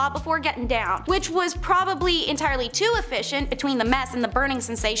your hoo-ha before getting down, which was probably entirely too efficient between the mess and the burning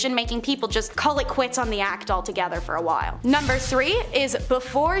sensation, making people just call it quits on the act altogether for a while. Number 3 is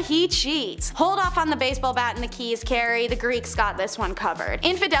before he cheats. Hold off on the baseball bat and the keys, Please, Carrie, the Greeks got this one covered.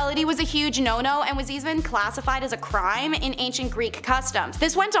 Infidelity was a huge no-no and was even classified as a crime in ancient Greek customs.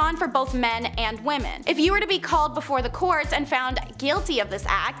 This went on for both men and women. If you were to be called before the courts and found guilty of this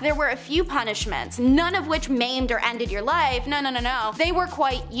act, there were a few punishments, none of which maimed or ended your life. No. They were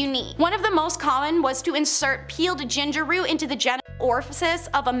quite unique. One of the most common was to insert peeled ginger root into the genital orifice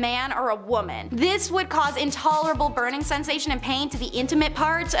of a man or a woman. This would cause intolerable burning sensation and pain to the intimate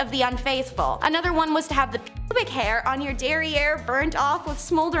parts of the unfaithful. Another one was to have the pubic hair on your derriere burnt off with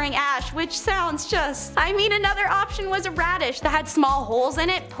smoldering ash, which sounds just… another option was a radish that had small holes in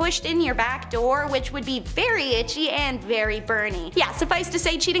it pushed in your back door, which would be very itchy and very burny. Yeah, suffice to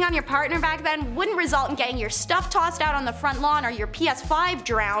say, cheating on your partner back then wouldn't result in getting your stuff tossed out on the front lawn or your PS5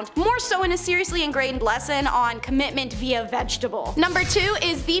 drowned, more so in a seriously ingrained lesson on commitment via vegetable. Number 2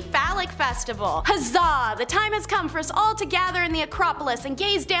 is the Phallic Festival. Huzzah! The time has come for us all to gather in the Acropolis and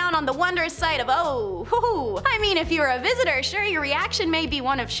gaze down on the wondrous sight of if you're a visitor, sure, your reaction may be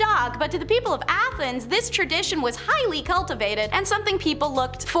one of shock, but to the people of Athens, this tradition was highly cultivated and something people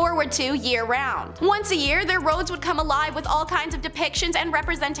looked forward to year-round. Once a year, their roads would come alive with all kinds of depictions and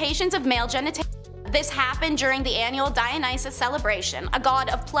representations of male genitalia. This happened during the annual Dionysus celebration, a god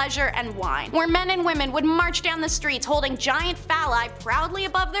of pleasure and wine, where men and women would march down the streets holding giant phalli proudly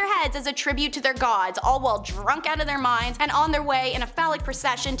above their heads as a tribute to their gods, all while drunk out of their minds and on their way in a phallic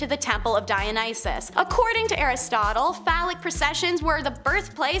procession to the temple of Dionysus. According to Aristotle, phallic processions were the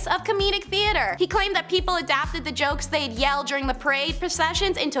birthplace of comedic theater. He claimed that people adapted the jokes they'd yell during the parade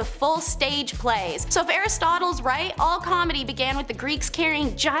processions into full stage plays. So if Aristotle's right, all comedy began with the Greeks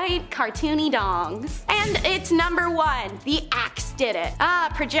carrying giant cartoony dongs. And it's number 1. The axe did it.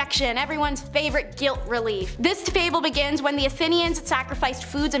 Projection, everyone's favorite guilt relief. This fable begins when the Athenians sacrificed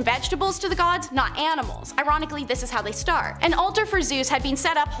foods and vegetables to the gods, not animals. Ironically, this is how they start. An altar for Zeus had been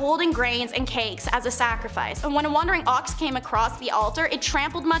set up holding grains and cakes as a sacrifice, and when a wandering ox came across the altar, it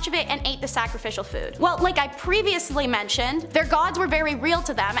trampled much of it and ate the sacrificial food. Well, like I previously mentioned, their gods were very real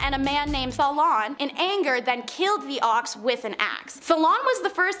to them, and a man named Thalon, in anger, then killed the ox with an axe. Thalon was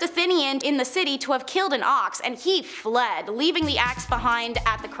the first Athenian in the city to have killed an ox, and he fled, leaving the axe behind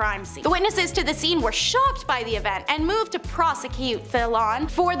at the crime scene. The witnesses to the scene were shocked by the event and moved to prosecute Thalon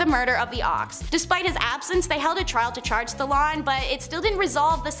for the murder of the ox. Despite his absence, they held a trial to charge Thalon, but it still didn't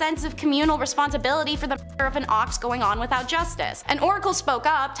resolve the sense of communal responsibility for the murder of an ox going on without justice. An oracle spoke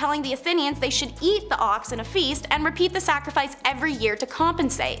up, telling the Athenians they should eat the ox in a feast and repeat the sacrifice every year to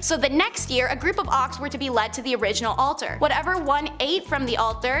compensate. So the next year, a group of ox were to be led to the original altar. Whatever one ate from the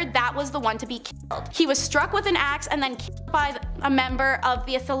altar, that was the one to be killed. He was struck with an axe and then killed by a member of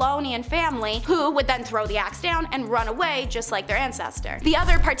the Thalonian family, who would then throw the axe down and run away just like their ancestor. The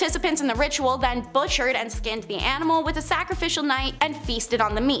other participants in the ritual then butchered and skinned the animal with a sacrificial knife and feasted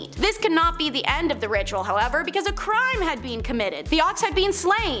on the meat. This could not be the end of the ritual, however, because a crime had been committed. The ox had been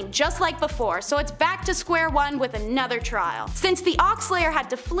slain, just like before, so it's back to square one with another trial. Since the ox slayer had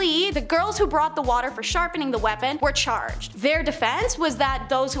to flee, the girls who brought the water for sharpening the weapon were charged. Their defense was that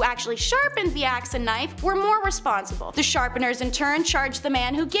those who actually sharpened the axe and knife were more responsible. The sharpeners in turn charged the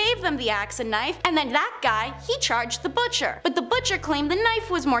man who gave them the axe and knife, and then that guy, he charged the butcher. But the butcher claimed the knife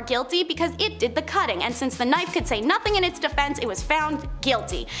was more guilty because it did the cutting, and since the knife could say nothing in its defense, it was found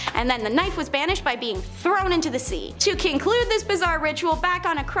guilty. And then the knife was banished by being thrown into the sea. To conclude this bizarre ritual, back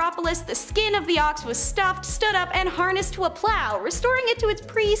on Acropolis, the skin of the ox was stuffed, stood up, and harnessed to a plow, restoring it to its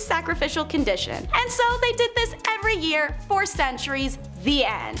pre-sacrificial condition. And so they did this every year for centuries. The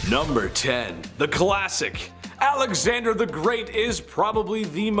end. Number 10. The classic. Alexander the Great is probably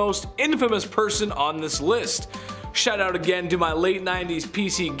the most infamous person on this list. Shout out again to my late 90s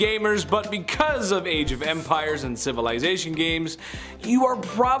PC gamers, but because of Age of Empires and Civilization games, you are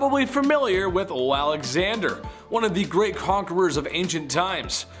probably familiar with old Alexander, one of the great conquerors of ancient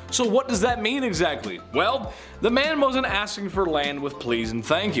times. So what does that mean exactly? Well, the man wasn't asking for land with please and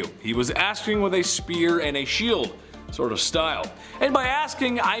thank you. He was asking with a spear and a shield sort of style. And by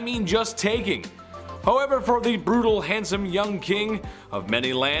asking, I mean just taking. However, for the brutal, handsome young king of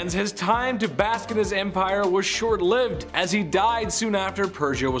many lands, his time to bask in his empire was short-lived, as he died soon after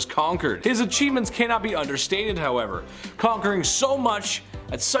Persia was conquered. His achievements cannot be understated, however. Conquering so much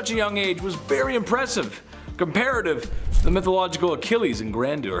at such a young age was very impressive, comparative to the mythological Achilles in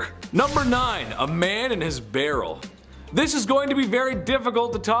grandeur. Number 9. A man in his barrel. This is going to be very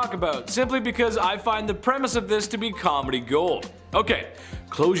difficult to talk about, simply because I find the premise of this to be comedy gold. Okay,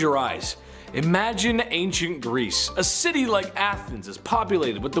 close your eyes. Imagine ancient Greece. A city like Athens is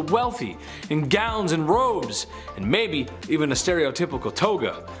populated with the wealthy in gowns and robes, and maybe even a stereotypical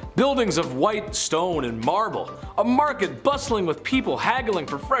toga. Buildings of white stone and marble. A market bustling with people haggling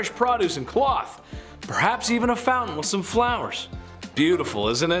for fresh produce and cloth. perhaps even a fountain with some flowers. Beautiful,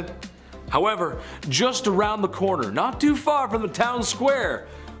 isn't it? However, just around the corner, not too far from the town square,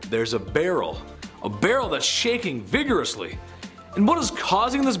 there's a barrel that's shaking vigorously. And what is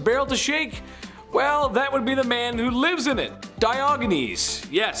causing this barrel to shake? Well, that would be the man who lives in it, Diogenes.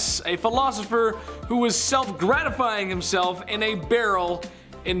 Yes, a philosopher who was self-gratifying himself in a barrel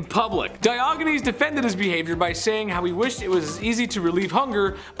in public. Diogenes defended his behavior by saying how he wished it was as easy to relieve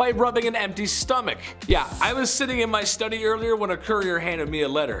hunger by rubbing an empty stomach. Yeah, I was sitting in my study earlier when a courier handed me a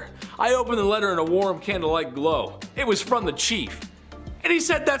letter. I opened the letter in a warm candlelight glow. It was from the chief. And he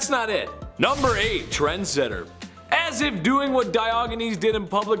said that's not it. Number 8, trendsetter. As if doing what Diogenes did in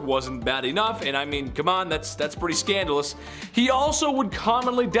public wasn't bad enough, and I mean, come on, that's pretty scandalous. He also would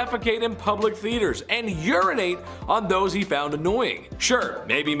commonly defecate in public theaters and urinate on those he found annoying. Sure,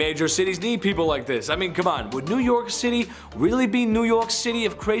 maybe major cities need people like this. I mean, come on, would New York City really be New York City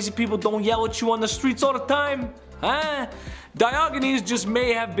if crazy people don't yell at you on the streets all the time? Huh? Diogenes just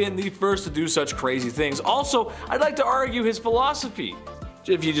may have been the first to do such crazy things. Also, I'd like to argue his philosophy.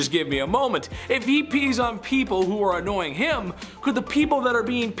 If you just give me a moment, if he pees on people who are annoying him, could the people that are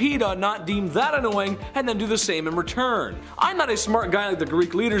being peed on not deem that annoying and then do the same in return? I'm not a smart guy like the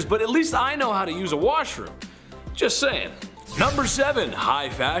Greek leaders, but at least I know how to use a washroom. Just saying. Number 7, high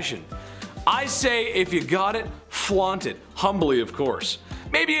fashion. I say if you got it, flaunt it. Humbly, of course.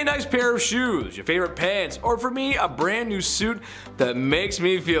 Maybe a nice pair of shoes, your favorite pants, or for me, a brand new suit that makes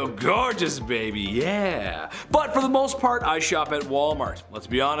me feel gorgeous, baby, yeah. But for the most part, I shop at Walmart. Let's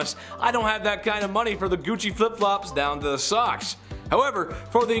be honest, I don't have that kind of money for the Gucci flip-flops down to the socks. However,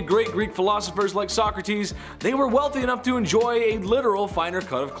 for the great Greek philosophers like Socrates, they were wealthy enough to enjoy a literal finer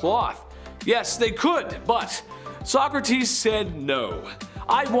cut of cloth. Yes, they could, but Socrates said no.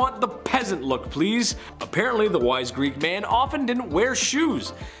 I want the peasant look, please. Apparently, the wise Greek man often didn't wear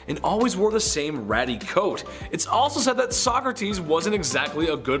shoes and always wore the same ratty coat. It's also said that Socrates wasn't exactly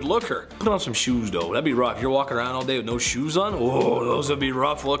a good looker. Put on some shoes though, that'd be rough. You're walking around all day with no shoes on? Oh, those would be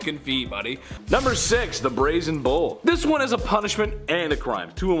rough looking feet, buddy. Number 6, the brazen bull. This one is a punishment and a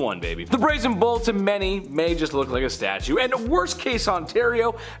crime. 2 in 1, baby. The brazen bull to many may just look like a statue, and worst case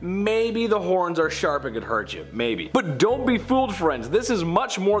Ontario, maybe the horns are sharp and could hurt you, maybe. But don't be fooled, friends. This is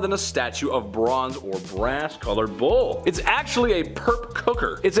much more than a statue of bronze or brass colored bull. It's actually a perp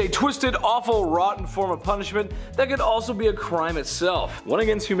cooker. It's a twisted, awful, rotten form of punishment that could also be a crime itself. One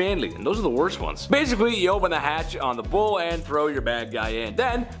against humanity, and those are the worst ones. Basically, you open the hatch on the bull and throw your bad guy in.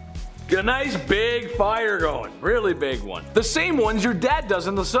 Then, get a nice big fire going. Really big one. The same ones your dad does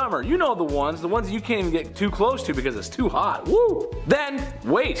in the summer. You know the ones you can't even get too close to because it's too hot. Woo! Then,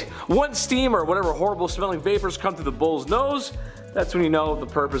 wait. Once steam or whatever horrible smelling vapors come through the bull's nose, that's when you know the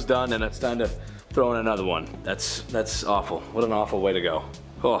perp is done and it's time to throw in another one. That's awful. What an awful way to go.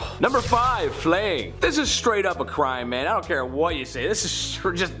 Oh. Number 5, flaying. This is straight up a crime, man. I don't care what you say. This is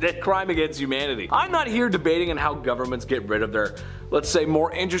just a crime against humanity. I'm not here debating on how governments get rid of their, let's say,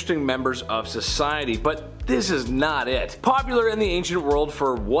 more interesting members of society, but this is not it. Popular in the ancient world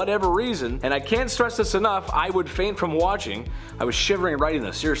for whatever reason, and I can't stress this enough, I would faint from watching. I was shivering writing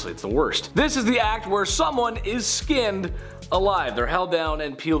this. Seriously, it's the worst. This is the act where someone is skinned alive. They're held down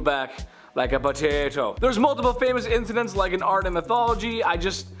and peeled back like a potato. There's multiple famous incidents like in art and mythology. I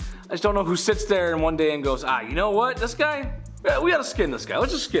just don't know who sits there and one day and goes, you know what, this guy? Yeah, we gotta skin this guy.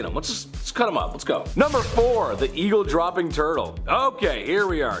 Let's just skin him. Let's cut him up. Let's go. Number 4, the eagle dropping turtle. Okay, here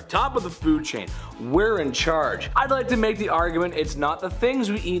we are. Top of the food chain. We're in charge. I'd like to make the argument it's not the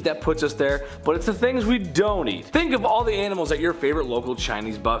things we eat that puts us there, but it's the things we don't eat. Think of all the animals at your favorite local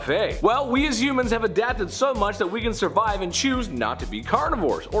Chinese buffet. Well, we as humans have adapted so much that we can survive and choose not to be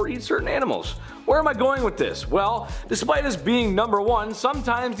carnivores or eat certain animals. Where am I going with this? Well, despite us being number 1,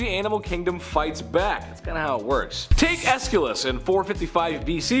 sometimes the animal kingdom fights back. That's kind of how it works. Take Aeschylus in 455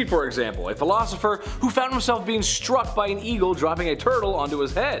 BC, for example, a philosopher who found himself being struck by an eagle dropping a turtle onto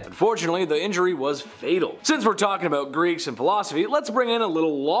his head. Unfortunately, the injury was fatal. Since we're talking about Greeks and philosophy, let's bring in a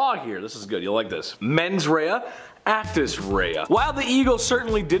little law here. This is good, you'll like this. Mens rea, actus rea. While the eagle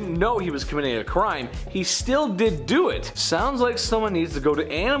certainly didn't know he was committing a crime, he still did do it. Sounds like someone needs to go to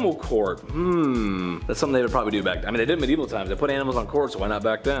animal court. That's something they would probably do back then. I mean, they did in medieval times. They put animals on court, so why not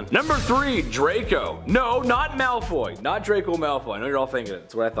back then? Number 3, Draco. No, not Malfoy. Not Draco Malfoy. I know you're all thinking it.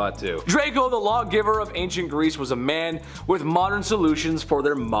 That's what I thought too. Draco, the lawgiver of ancient Greece, was a man with modern solutions for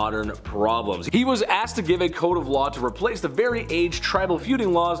their modern problems. He was asked to give a code of law to replace the very aged tribal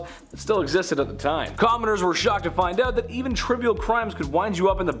feuding laws that still existed at the time. Commoners were shocked to find out that even trivial crimes could wind you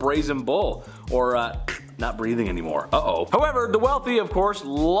up in the brazen bull, or not breathing anymore. Uh-oh. However, the wealthy, of course,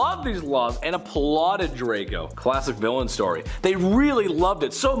 loved these laws and applauded Draco. Classic villain story. They really loved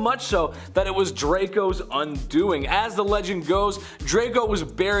it, so much so that it was Draco's undoing. As the legend goes, Draco was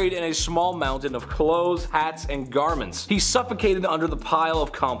buried in a small mountain of clothes, hats, and garments. He suffocated under the pile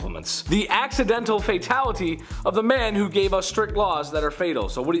of compliments. The accidental fatality of the man who gave us strict laws that are fatal.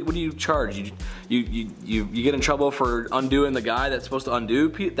 So what do you charge? You get in trouble for undoing the guy that's supposed to undo?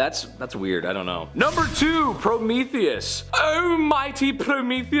 That's weird, I don't know. Number 2, Prometheus. Oh mighty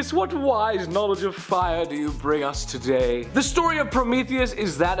Prometheus, what wise knowledge of fire do you bring us today? The story of Prometheus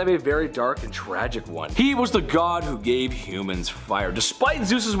is that of a very dark and tragic one. He was the god who gave humans fire, despite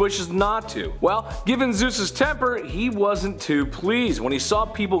Zeus's wishes not to. Well, given Zeus's temper, he wasn't too pleased when he saw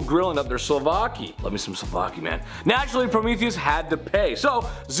people grilling up their Slovaki. Love me some Slovaki, man. Naturally, Prometheus had to pay, so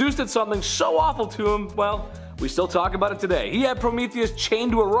Zeus did something so awful to him, well, we still talk about it today. He had Prometheus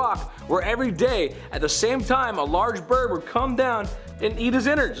chained to a rock where every day at the same time a large bird would come down and eat his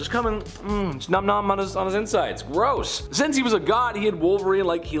innards, just come and just nom nom on his insides. Gross. Since he was a god, he had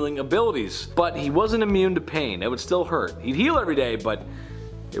Wolverine-like healing abilities, but he wasn't immune to pain. It would still hurt. He'd heal every day, but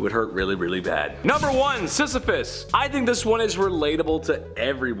it would hurt really, really bad. Number 1, Sisyphus. I think this one is relatable to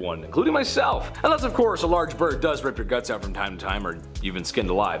everyone, including myself. Unless, of course, a large bird does rip your guts out from time to time, or you've been skinned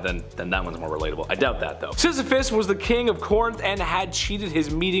alive, then that one's more relatable. I doubt that, though. Sisyphus was the king of Corinth and had cheated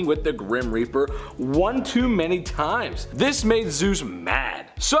his meeting with the Grim Reaper one too many times. This made Zeus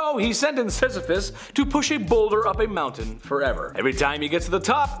mad. So he sent in Sisyphus to push a boulder up a mountain forever. Every time he gets to the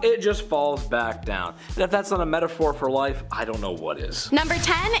top, it just falls back down. And if that's not a metaphor for life, I don't know what is. Number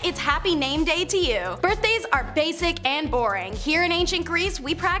 10, it's Happy Name Day to you. Birthdays are basic and boring. Here in ancient Greece,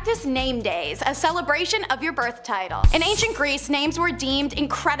 we practice name days, a celebration of your birth title. In ancient Greece, names were deemed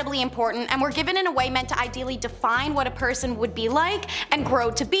incredibly important and were given in a way meant to ideally define what a person would be like and grow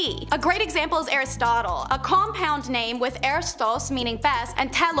to be. A great example is Aristotle, a compound name with Aristos meaning best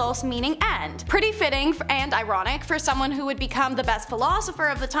and telos meaning end. Pretty fitting and ironic for someone who would become the best philosopher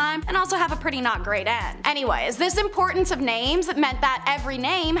of the time and also have a pretty not great end. Anyways, this importance of names meant that every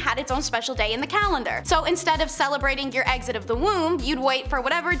name had its own special day in the calendar. So instead of celebrating your exit of the womb, you'd wait for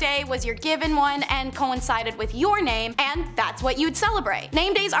whatever day was your given one and coincided with your name, and that's what you'd celebrate.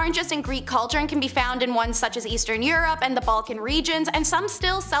 Name days aren't just in Greek culture and can be found in ones such as Eastern Europe and the Balkan regions, and some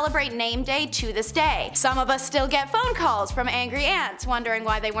still celebrate name day to this day. Some of us still get phone calls from angry aunts wondering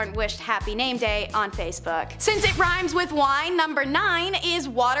why they weren't wished happy name day on Facebook. Since it rhymes with wine, number 9 is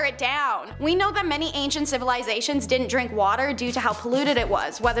water it down. We know that many ancient civilizations didn't drink water due to how polluted it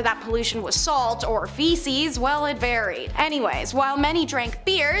was. Whether that pollution was salt or feces, well, it varied. Anyways, while many drank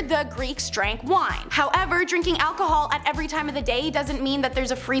beer, the Greeks drank wine. However, drinking alcohol at every time of the day doesn't mean that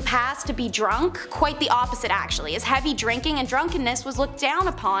there's a free pass to be drunk. Quite the opposite actually, as heavy drinking and drunkenness was looked down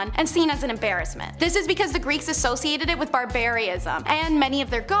upon and seen as an embarrassment. This is because the Greeks associated it with barbarism, and many of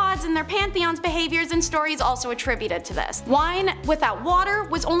their gods and their pantheons' behaviors and stories also attributed to this. Wine without water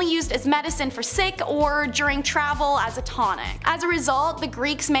was only used as medicine for sick or during travel as a tonic. As a result, the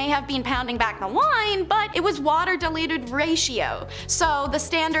Greeks may have been pounding back the wine, but it was water diluted ratio, so the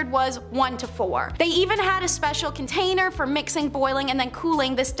standard was 1:4. They even had a special container for mixing, boiling, and then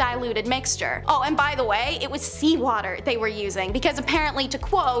cooling this diluted mixture. Oh, and by the way, it was seawater they were using, because apparently, to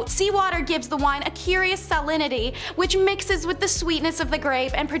quote, seawater gives the wine a curious salinity which mixes with the sweetness of the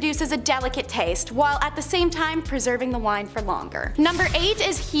grape and produces a delicate taste, while at the same time preserving the wine for longer. Number 8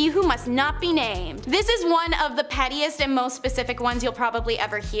 is He Who Must Not Be Named. This is one of the pettiest and most specific ones you'll probably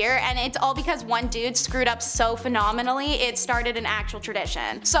ever hear, and it's all because one dude screwed up so phenomenally it started an actual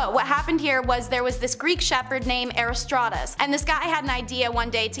tradition. So what happened here was there was this Greek shepherd named Erostratus, and this guy had an idea one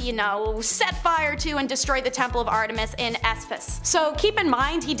day to, you know, set fire to and destroy the temple of Artemis in Ephesus. So keep in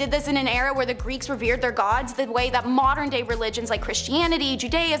mind, he did this in an era where the Greeks revered their gods the way that modern day religions like Christianity,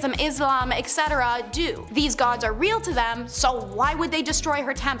 Judaism, Islam, etc. do. These gods are real to them, so why would they destroy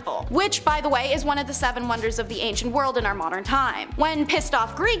her temple? Which, by the way, is one of the 7 wonders of the ancient world in our modern time. When pissed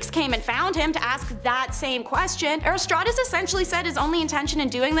off Greeks came and found him to ask that same question, Erostratus essentially said his only intention in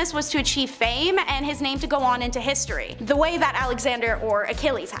doing this was to achieve fame and his name to go on into history, the way that Alexander or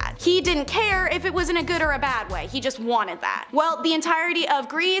Achilles had. He didn't care if it was in a good or a bad way, he just wanted that. Well, the entirety of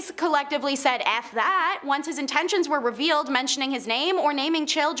Greece collectively said F that once his intentions were revealed. Mentioning his name or naming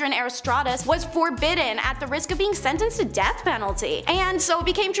children Erostratus was forbidden at the risk of being sentenced to death penalty, and so it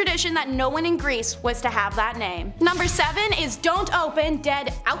became tradition that no one in Greece was to have that name. Number 7 is Don't Oh open,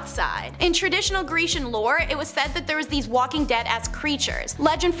 dead outside. In traditional Grecian lore, it was said that there was these walking dead as creatures.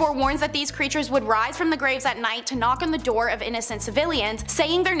 Legend forewarns that these creatures would rise from the graves at night to knock on the door of innocent civilians,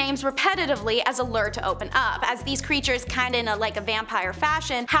 saying their names repetitively as a lure to open up, as these creatures, kinda in like a vampire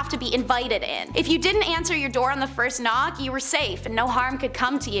fashion, have to be invited in. If you didn't answer your door on the first knock, you were safe and no harm could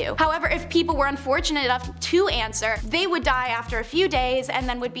come to you. However, if people were unfortunate enough to answer, they would die after a few days and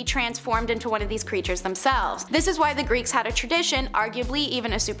then would be transformed into one of these creatures themselves. This is why the Greeks had a tradition, arguably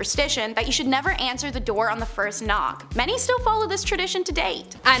even a superstition, that you should never answer the door on the first knock. Many still follow this tradition to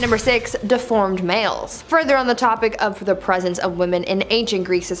date. At number 6, deformed males. Further on the topic of the presence of women in ancient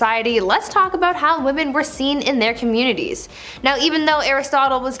Greek society, let's talk about how women were seen in their communities. Now, even though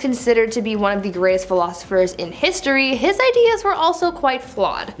Aristotle was considered to be one of the greatest philosophers in history, his ideas were also quite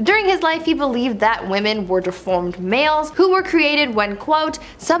flawed. During his life, he believed that women were deformed males who were created when, quote,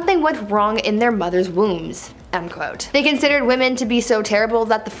 something went wrong in their mother's wombs. Unquote. They considered women to be so terrible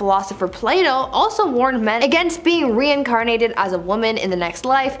that the philosopher Plato also warned men against being reincarnated as a woman in the next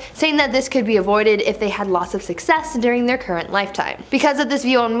life, saying that this could be avoided if they had lots of success during their current lifetime. Because of this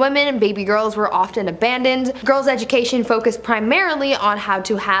view on women, baby girls were often abandoned, girls' education focused primarily on how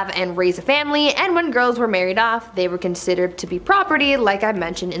to have and raise a family, and when girls were married off, they were considered to be property, like I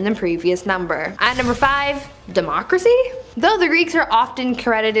mentioned in the previous number. At number 5, democracy? Though the Greeks are often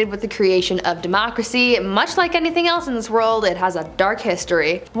credited with the creation of democracy, much like anything else in this world, it has a dark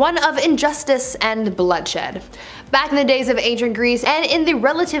history, one of injustice and bloodshed. Back in the days of ancient Greece and in the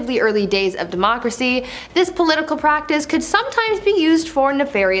relatively early days of democracy, this political practice could sometimes be used for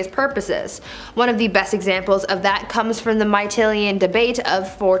nefarious purposes. One of the best examples of that comes from the Mytilenean debate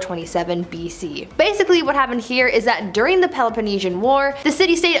of 427 BC. Basically what happened here is that during the Peloponnesian War, the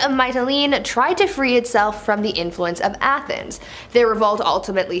city-state of Mytilene tried to free itself from the influence of Athens. Their revolt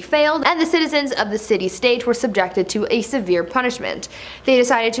ultimately failed, and the citizens of the city-state were subjected to a severe punishment. They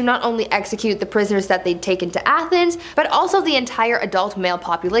decided to not only execute the prisoners that they'd taken to Athens, but also the entire adult male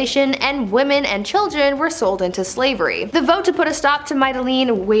population, and women and children were sold into slavery. The vote to put a stop to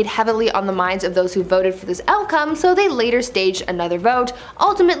Mytilene weighed heavily on the minds of those who voted for this outcome, so they later staged another vote,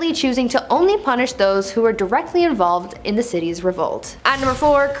 ultimately choosing to only punish those who were directly involved in the city's revolt. At number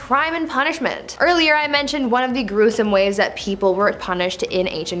 4, crime and punishment. Earlier I mentioned one of the gruesome ways that people were punished in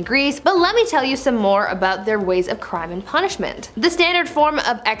ancient Greece, but let me tell you some more about their ways of crime and punishment. The standard form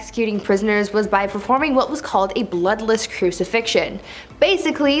of executing prisoners was by performing what was called a bloodless crucifixion.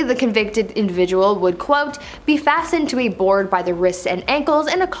 Basically, the convicted individual would, quote, be fastened to a board by the wrists and ankles,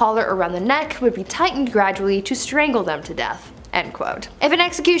 and a collar around the neck would be tightened gradually to strangle them to death. End quote. If an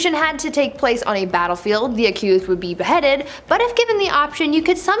execution had to take place on a battlefield, the accused would be beheaded, but if given the option, you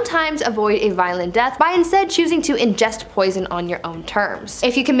could sometimes avoid a violent death by instead choosing to ingest poison on your own terms.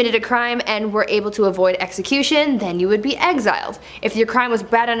 If you committed a crime and were able to avoid execution, then you would be exiled. If your crime was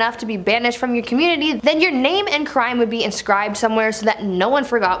bad enough to be banished from your community, then your name and crime would be inscribed somewhere so that no one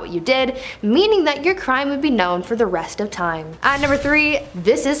forgot what you did, meaning that your crime would be known for the rest of time. At number 3,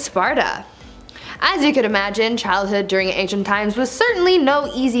 this is Sparta. As you could imagine, childhood during ancient times was certainly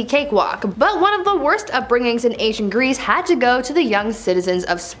no easy cakewalk, but one of the worst upbringings in ancient Greece had to go to the young citizens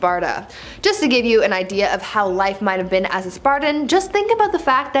of Sparta. Just to give you an idea of how life might have been as a Spartan, just think about the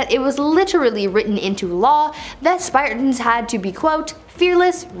fact that it was literally written into law that Spartans had to be, quote,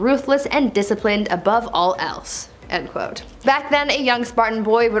 fearless, ruthless, and disciplined above all else. End quote. Back then, a young Spartan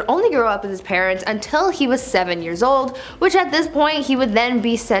boy would only grow up with his parents until he was 7 years old, which at this point he would then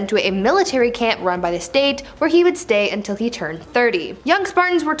be sent to a military camp run by the state, where he would stay until he turned 30. Young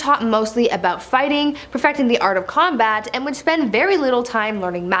Spartans were taught mostly about fighting, perfecting the art of combat, and would spend very little time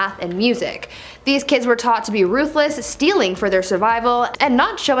learning math and music. These kids were taught to be ruthless, stealing for their survival, and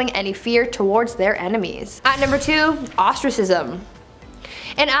not showing any fear towards their enemies. At number 2, ostracism.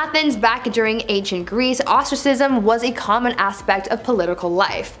 In Athens, back during ancient Greece, ostracism was a common aspect of political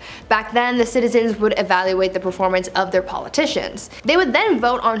life. Back then, the citizens would evaluate the performance of their politicians. They would then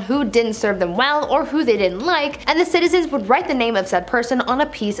vote on who didn't serve them well or who they didn't like, and the citizens would write the name of said person on a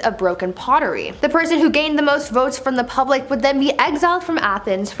piece of broken pottery. The person who gained the most votes from the public would then be exiled from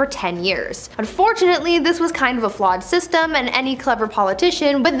Athens for 10 years. Unfortunately, this was kind of a flawed system, and any clever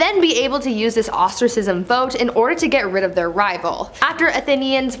politician would then be able to use this ostracism vote in order to get rid of their rival. After Athenians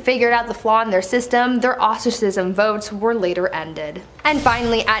figured out the flaw in their system, their ostracism votes were later ended. And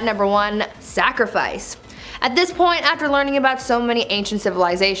finally, at number 1, sacrifice. At this point, after learning about so many ancient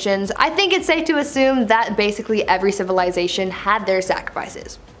civilizations, I think it's safe to assume that basically every civilization had their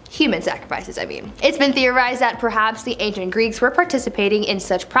sacrifices. Human sacrifices, I mean. It's been theorized that perhaps the ancient Greeks were participating in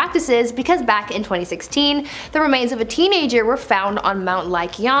such practices because back in 2016, the remains of a teenager were found on Mount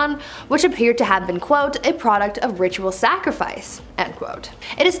Lycaon, which appeared to have been, quote, a product of ritual sacrifice, end quote.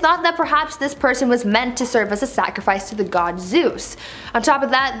 It is thought that perhaps this person was meant to serve as a sacrifice to the god Zeus. On top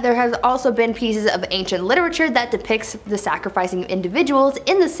of that, there has also been pieces of ancient literature that depicts the sacrificing individuals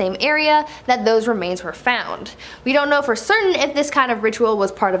in the same area that those remains were found. We don't know for certain if this kind of ritual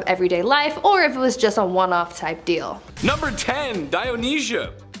was part of everyday life or if it was just a one-off type deal. Number 10,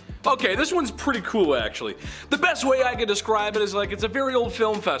 Dionysia. Okay, this one's pretty cool actually. The best way I could describe it is like it's a very old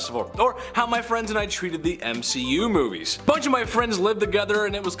film festival, or how my friends and I treated the MCU movies. A bunch of my friends lived together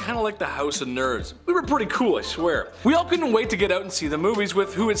and it was kinda like the House of Nerds. We were pretty cool, I swear. We all couldn't wait to get out and see the movies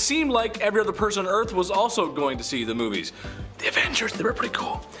with who it seemed like every other person on Earth was also going to see the movies. The Avengers, they were pretty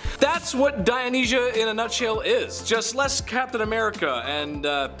cool. That's what Dionysia in a nutshell is. Just less Captain America and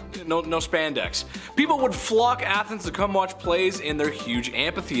no spandex. People would flock Athens to come watch plays in their huge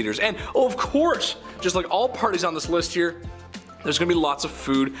amphitheaters. And oh, of course, just like all parties on this list here, there's gonna be lots of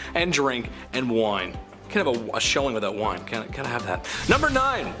food and drink and wine. Can't have a showing without wine. Can't have that. Number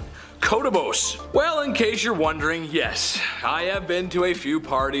 9. Kotobos. Well, in case you're wondering, yes, I have been to a few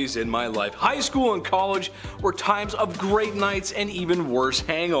parties in my life. High school and college were times of great nights and even worse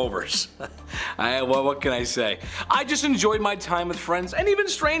hangovers. Well, what can I say? I just enjoyed my time with friends and even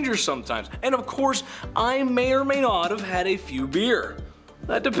strangers sometimes. And of course, I may or may not have had a few beer.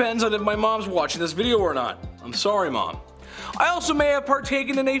 That depends on if my mom's watching this video or not. I'm sorry, Mom. I also may have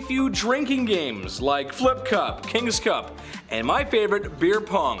partaken in a few drinking games like Flip Cup, King's Cup, and my favorite, beer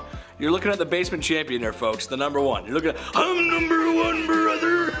pong. You're looking at the basement champion there, folks, the number 1. You're looking at, I'm number 1,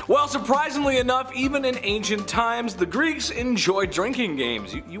 brother! Well, surprisingly enough, even in ancient times, the Greeks enjoyed drinking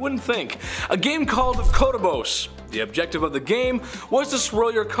games. You wouldn't think. A game called Kotobos. The objective of the game was to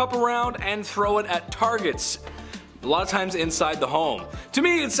swirl your cup around and throw it at targets. A lot of times inside the home. To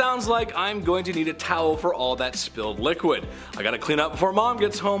me, it sounds like I'm going to need a towel for all that spilled liquid. I gotta clean up before Mom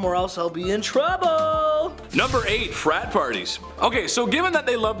gets home or else I'll be in trouble. Number 8, frat parties. Okay, so given that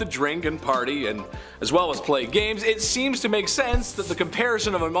they love to drink and party and as well as play games, it seems to make sense that the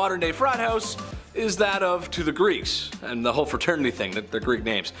comparison of a modern day frat house is that of to the Greeks and the whole fraternity thing, they're Greek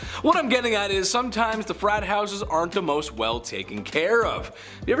names. What I'm getting at is sometimes the frat houses aren't the most well taken care of.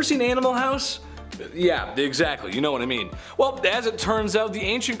 Have you ever seen Animal House? Yeah, exactly, you know what I mean. Well, as it turns out, the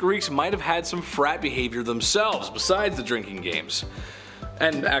ancient Greeks might have had some frat behavior themselves besides the drinking games.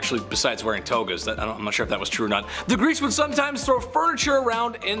 And actually, besides wearing togas, I'm not sure if that was true or not. The Greeks would sometimes throw furniture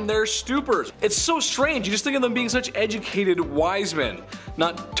around in their stupors. It's so strange, you just think of them being such educated wise men,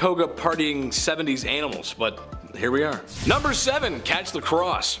 not toga partying 70s animals, but here we are. Number 7, catch the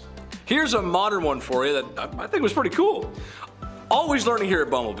cross. Here's a modern one for you that I think was pretty cool. Always learning here at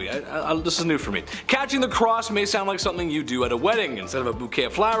BumbleBee. This is new for me. Catching the cross may sound like something you do at a wedding. Instead of a bouquet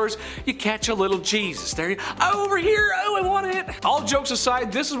of flowers, you catch a little Jesus. There you go. Oh, over here. Oh, I want it. All jokes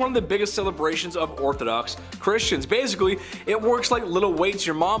aside, this is one of the biggest celebrations of Orthodox Christians. Basically, it works like little weights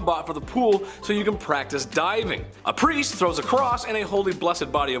your mom bought for the pool so you can practice diving. A priest throws a cross in a holy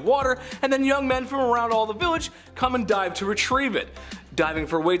blessed body of water, and then young men from around all the village come and dive to retrieve it. Diving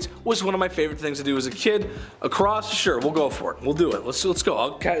for weights was one of my favorite things to do as a kid. A cross? Sure, we'll go for it. We'll do it. Let's go.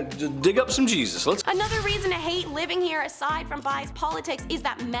 I'll dig up some Jesus. Another reason to hate living here aside from biased politics is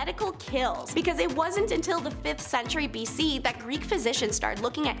that medical kills. Because it wasn't until the 5th century BC that Greek physicians started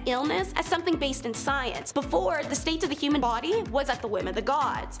looking at illness as something based in science. Before, the state of the human body was at the whim of the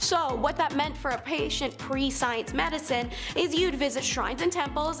gods. So what that meant for a patient pre-science medicine is you'd visit shrines and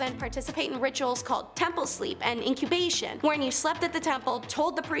temples and participate in rituals called temple sleep and incubation, wherein you slept at the temple,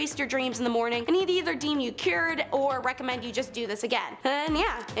 told the priest your dreams in the morning, and he'd either deem you cured or recommend you just do this again. And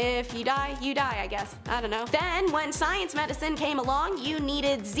yeah, if you die, I guess. I don't know. Then, when science medicine came along, you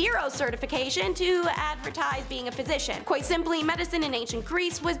needed 0 certification to advertise being a physician. Quite simply, medicine in ancient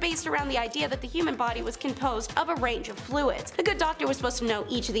Greece was based around the idea that the human body was composed of a range of fluids. A good doctor was supposed to know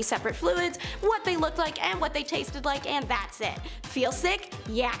each of these separate fluids, what they looked like and what they tasted like, and that's it. Feel sick?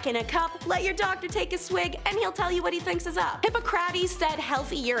 Yak in a cup, let your doctor take a swig, and he'll tell you what he thinks is up. Hippocrates said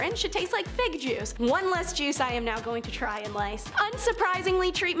healthy urine should taste like fig juice. One less juice I am now going to try and lice.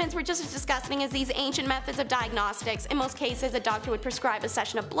 Unsurprisingly, treatments were just as disgusting as these ancient methods of diagnostics. In most cases, a doctor would prescribe a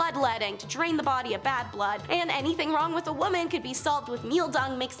session of bloodletting to drain the body of bad blood, and anything wrong with a woman could be solved with meal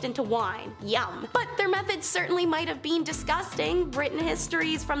dung mixed into wine. Yum. But their methods certainly might have been disgusting. Written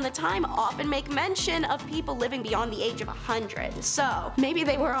histories from the time often make mention of people living beyond the age of 100, so maybe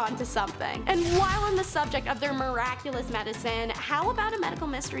they were onto something. And while on the subject of their miraculous medicine, how how about a medical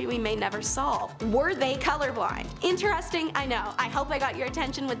mystery we may never solve? Were they colorblind? Interesting, I know. I hope I got your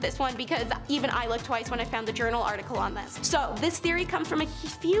attention with this one because even I looked twice when I found the journal article on this. So this theory comes from a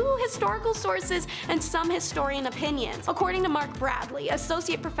few historical sources and some historian opinions. According to Mark Bradley,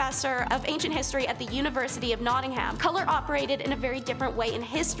 associate professor of ancient history at the University of Nottingham, color operated in a very different way in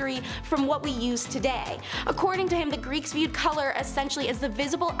history from what we use today. According to him, the Greeks viewed color essentially as the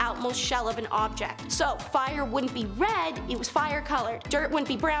visible outmost shell of an object. So fire wouldn't be red, it was fire colored. Dirt wouldn't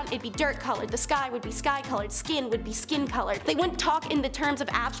be brown, it'd be dirt colored. The sky would be sky colored. Skin would be skin colored. They wouldn't talk in the terms of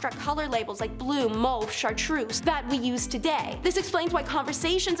abstract color labels like blue, mauve, chartreuse that we use today. This explains why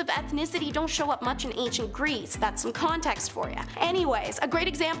conversations of ethnicity don't show up much in ancient Greece. That's some context for you. Anyways, a great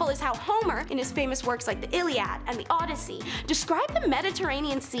example is how Homer, in his famous works like the Iliad and the Odyssey, described the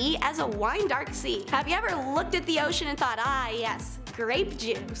Mediterranean Sea as a wine-dark sea. Have you ever looked at the ocean and thought, ah yes, grape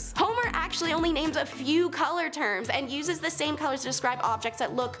juice? Homer actually only names a few color terms and uses the same colors to describe objects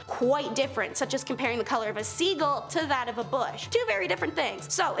that look quite different, such as comparing the color of a seagull to that of a bush. Two very different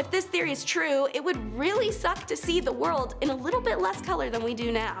things. So if this theory is true, it would really suck to see the world in a little bit less color than we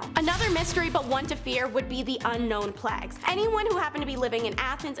do now. Another mystery, but one to fear, would be the unknown plagues. Anyone who happened to be living in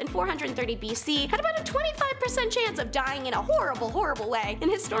Athens in 430 BC had about a 25% chance of dying in a horrible way, and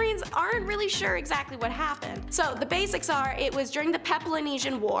historians aren't really sure exactly what happened. So the basics are, it was during the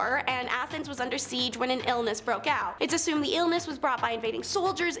Peloponnesian War, and Athens was under siege when an illness broke out. It's assumed the illness was brought by invading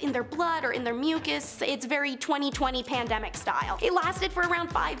soldiers in their blood or in their mucus. It's very 2020 pandemic style. It lasted for around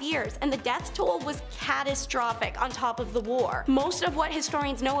 5 years, and the death toll was catastrophic on top of the war. Most of what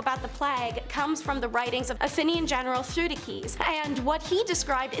historians know about the plague comes from the writings of Athenian general Thucydides, and what he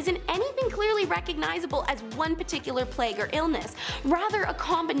described isn't anything clearly recognizable as one particular plague or illness, rather a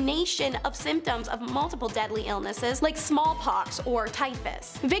combination of symptoms of multiple deadly illnesses like smallpox or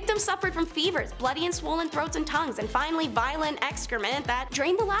typhus. Victims suffered from fevers, bloody and swollen throats and tongues, and finally violent excrement that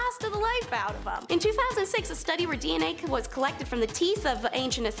drained the last of the life out of them. In 2006, a study where DNA was collected from the teeth of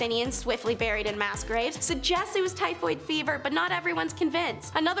ancient Athenians swiftly buried in mass graves suggests it was typhoid fever, but not everyone's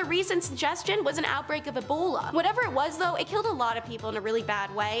convinced. Another recent suggestion was an outbreak of Ebola. Whatever it was though, it killed a lot of people in a really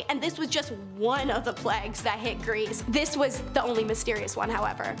bad way, and this was just one of the plagues that hit Greece. This was the only mysterious one,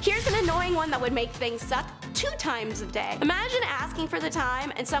 however. Here's an annoying one that would make things suck 2 times a day. Imagine asking for the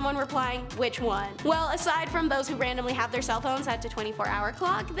time and someone replying, which one? Well, aside from those who randomly have their cell phones set to 24-hour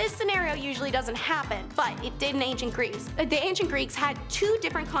clock, this scenario usually doesn't happen, but it did in ancient Greece. The ancient Greeks had 2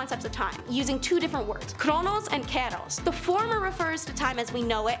 different concepts of time, using 2 different words, chronos and kairos. The former refers to time as we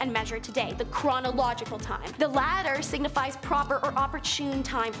know it and measure it today, the chronological time. The latter signifies proper or opportune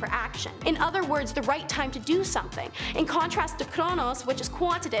time for action. In other words, the right time to do something. In contrast to chronos, which is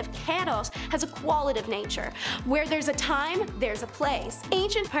quantitative, kairos has a qualitative nature. Where there's a time, there's a place.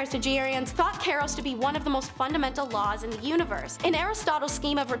 Ancient Carthaginians thought kairos to be one of the most fundamental laws in the universe. In Aristotle's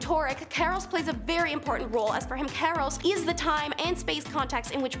scheme of rhetoric, kairos plays a very important role, as for him kairos is the time and space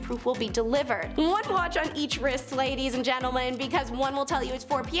context in which proof will be delivered. One watch on each wrist, ladies and gentlemen, because one will tell you it's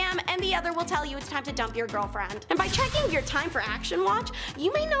 4 p.m. and the other will tell you it's time to dump your girlfriend. And by checking your time for action watch,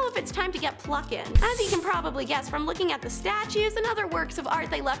 you may know if it's time to get pluck-ins. As you can probably guess from looking at the statues and other works of art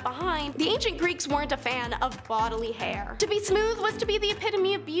they left behind, the ancient Greeks weren't a fan of bodily hair. To be smooth was to be the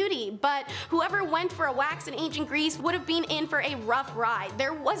epitome of beauty, but whoever went for a wax in ancient Greece would have been in for a rough ride.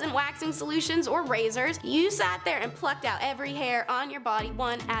 There wasn't waxing solutions or razors. You sat there and plucked out every hair on your body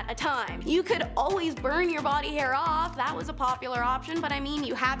one at a time. You could always burn your body hair off, that was a popular option, but I mean,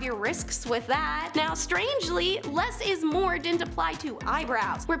 you have your risks with that. Now strangely, less is more didn't apply to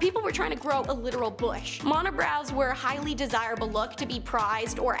eyebrows, where people were trying to grow a literal bush. Monobrows were a highly desirable look to be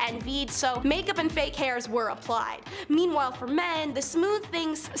prized or envied, so makeup and fake hairs were applied. Meanwhile for men, the smooth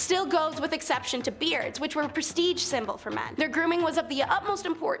things still goes with exception to beards, which were a prestige symbol for men. Their grooming was of the utmost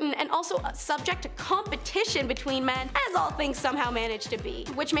importance and also subject to competition between men, as all things somehow managed to be,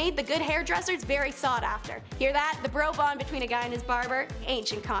 which made the good hairdressers very sought after. Hear that? The bro bond between a guy and his barber?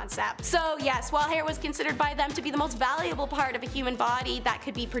 Ancient concept. So yes, while hair was considered by them to be the most valuable part of a human body that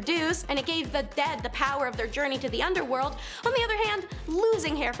could be produced, and it gave the dead the power of their journey to the underworld, on the other hand,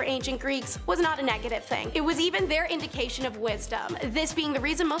 losing hair for ancient Greeks was not a negative thing. It was even their indication of wisdom, this being the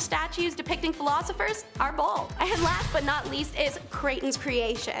reason most statues depicting philosophers are bald. And last but not least is Creighton's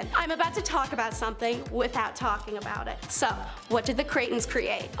creation. I'm about to talk about something without talking about it. So, what did the Creightons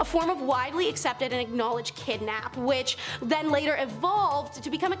create? A form of widely accepted and acknowledged kidnap, which then later evolved to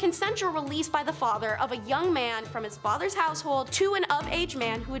become a consensual release by the father of a young man from his father's household to an of-age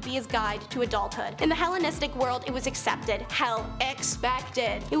man who would be his guide to adulthood. In the Hellenistic world, it was accepted, hell, expected,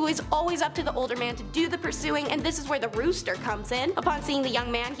 did. It was always up to the older man to do the pursuing, and this is where the rooster comes in. Upon seeing the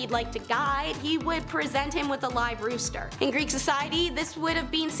young man he'd like to guide, he would present him with a live rooster. In Greek society, this would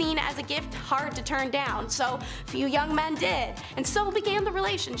have been seen as a gift hard to turn down, so few young men did, and so began the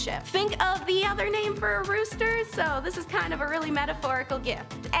relationship. Think of the other name for a rooster, so this is kind of a really metaphorical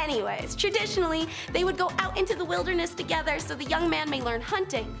gift. Anyways, traditionally, they would go out into the wilderness together so the young man may learn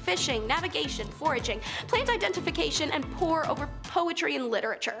hunting, fishing, navigation, foraging, plant identification, and pore over poetry and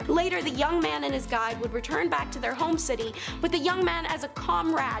literature. Later, the young man and his guide would return back to their home city, with the young man as a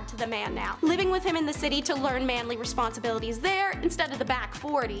comrade to the man now, living with him in the city to learn manly responsibilities there instead of the back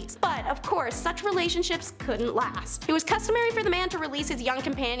 40s. But of course, such relationships couldn't last. It was customary for the man to release his young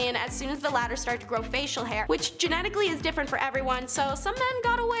companion as soon as the latter started to grow facial hair, which genetically is different for everyone, so some men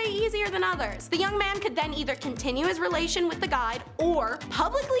got away easier than others. The young man could then either continue his relation with the guide or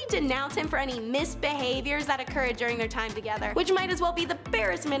publicly denounce him for any misbehaviors that occurred during their time together, which might as well be the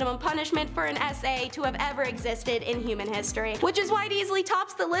barest minimum punishment for an SA to have ever existed in human history, which is why it easily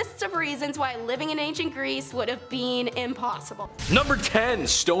tops the lists of reasons why living in ancient Greece would have been impossible. Number 10.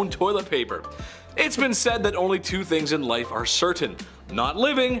 Stone toilet paper. It's been said that only two things in life are certain: not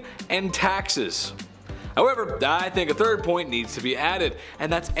living and taxes. However, I think a third point needs to be added,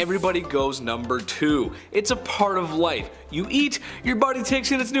 and that's everybody goes number 2. It's a part of life. You eat, your body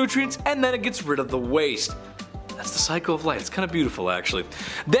takes in its nutrients, and then it gets rid of the waste. That's the cycle of life. It's kind of beautiful, actually.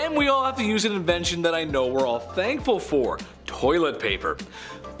 Then we all have to use an invention that I know we're all thankful for: toilet paper.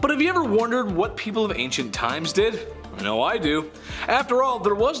 But have you ever wondered what people of ancient times did? I know I do. After all,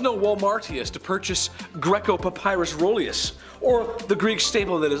 there was no Walmartius to purchase Greco Papyrus Rolleus, or the Greek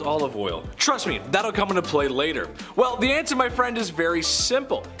staple that is olive oil. Trust me, that'll come into play later. Well, the answer, my friend, is very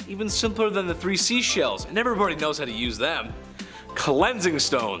simple. Even simpler than the 3 seashells, and everybody knows how to use them. Cleansing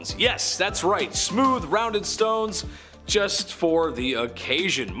stones. Yes, that's right. Smooth, rounded stones, just for the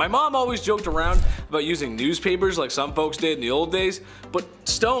occasion. My mom always joked around about using newspapers like some folks did in the old days, but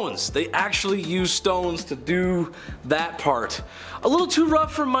stones, they actually use stones to do that part. A little too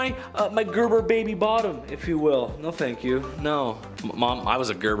rough for my Gerber baby bottom, if you will. No thank you. No. Mom, I was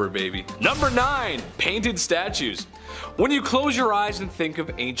a Gerber baby. Number 9. Painted statues. When you close your eyes and think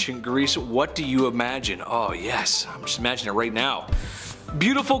of ancient Greece, what do you imagine? Oh yes, I'm just imagining it right now.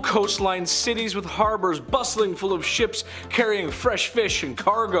 Beautiful coastline cities with harbors bustling full of ships carrying fresh fish and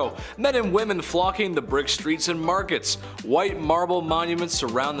cargo, men and women flocking the brick streets and markets. White marble monuments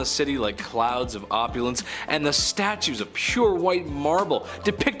surround the city like clouds of opulence, and the statues of pure white marble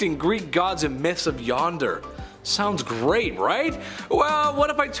depicting Greek gods and myths of yonder. Sounds great, right? Well,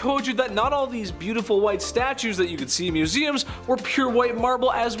 what if I told you that not all these beautiful white statues that you could see in museums were pure white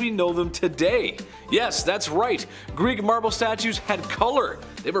marble as we know them today? Yes, that's right. Greek marble statues had color.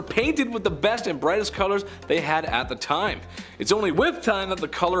 They were painted with the best and brightest colors they had at the time. It's only with time that the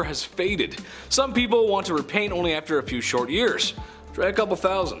color has faded. Some people want to repaint only after a few short years. Try a couple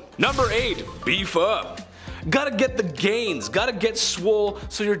thousand. Number 8. Beef up. Gotta get the gains, gotta get swole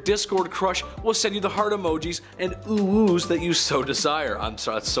so your Discord crush will send you the heart emojis and ooh-oohs that you so desire. I'm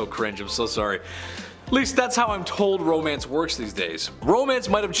sorry, that's so cringe, I'm so sorry. At least that's how I'm told romance works these days. Romance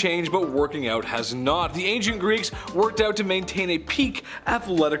might have changed, but working out has not. The ancient Greeks worked out to maintain a peak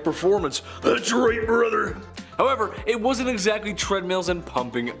athletic performance. That's right, brother. However, it wasn't exactly treadmills and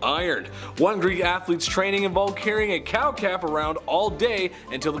pumping iron. One Greek athlete's training involved carrying a cow calf around all day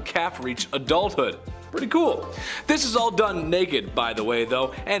until the calf reached adulthood. Pretty cool. This is all done naked, by the way,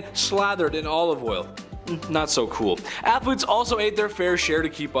 though, and slathered in olive oil. Not so cool. Athletes also ate their fair share to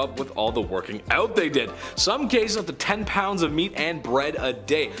keep up with all the working out they did. Some cases up to 10 pounds of meat and bread a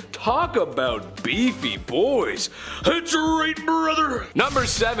day. Talk about beefy boys. That's right, brother. Number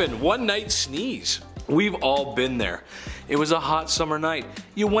 7. One night sneeze. We've all been there. It was a hot summer night.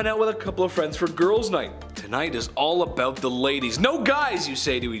 You went out with a couple of friends for girls' night. Tonight is all about the ladies. No guys, you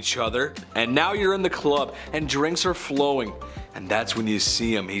say to each other. And now you're in the club and drinks are flowing. And that's when you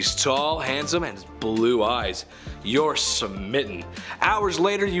see him. He's tall, handsome, and has blue eyes. You're smitten. Hours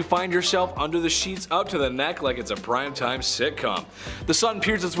later, you find yourself under the sheets up to the neck like it's a primetime sitcom. The sun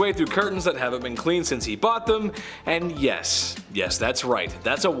peers its way through curtains that haven't been cleaned since he bought them. And yes, that's right.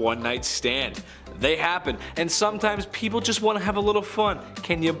 That's a one-night stand. They happen, and sometimes people just want to have a little fun.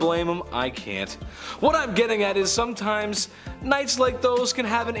 Can you blame them? I can't. What I'm getting at is sometimes nights like those can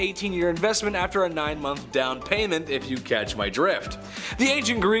have an 18-year investment after a 9-month down payment, if you catch my drift. The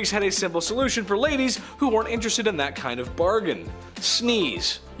ancient Greeks had a simple solution for ladies who weren't interested in that kind of bargain.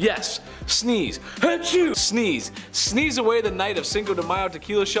 Sneeze. Yes, sneeze. Achoo! Sneeze. Sneeze away the night of Cinco de Mayo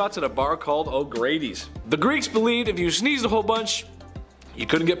tequila shots at a bar called O'Grady's. The Greeks believed if you sneezed a whole bunch, you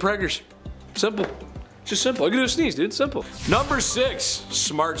couldn't get preggers. Simple. Just simple. I can do a sneeze, dude. It's simple. Number 6,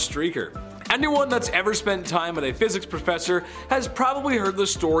 smart streaker. Anyone that's ever spent time with a physics professor has probably heard the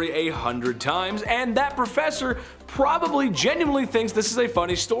story 100 times, and that professor probably genuinely thinks this is a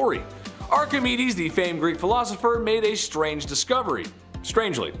funny story. Archimedes, the famed Greek philosopher, made a strange discovery.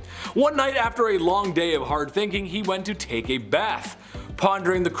 Strangely, one night after a long day of hard thinking, he went to take a bath.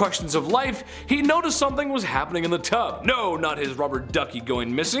 Pondering the questions of life, he noticed something was happening in the tub. No, not his rubber ducky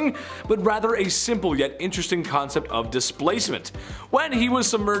going missing, but rather a simple yet interesting concept of displacement. When he was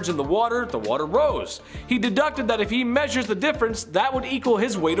submerged in the water rose. He deducted that if he measures the difference, that would equal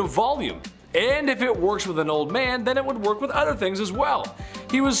his weight of volume. And if it works with an old man, then it would work with other things as well.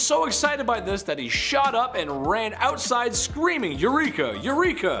 He was so excited by this that he shot up and ran outside screaming, "Eureka!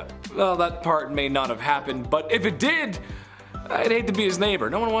 Eureka!" Well, that part may not have happened, but if it did, I'd hate to be his neighbor.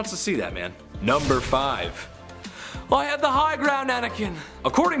 No one wants to see that, man. Number 5. I had the high ground, Anakin.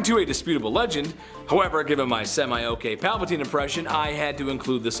 According to a disputable legend, however, given my semi-okay Palpatine impression, I had to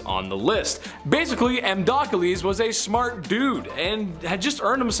include this on the list. Basically, Amdocles was a smart dude and had just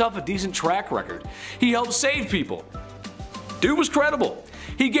earned himself a decent track record. He helped save people. Dude was credible.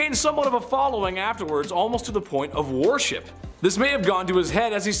 He gained somewhat of a following afterwards, almost to the point of worship. This may have gone to his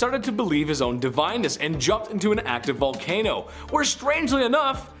head as he started to believe his own divineness and jumped into an active volcano, where strangely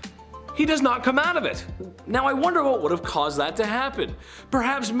enough, he does not come out of it. Now I wonder what would have caused that to happen.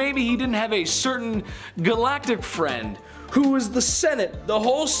 Perhaps maybe he didn't have a certain galactic friend who was the Senate, the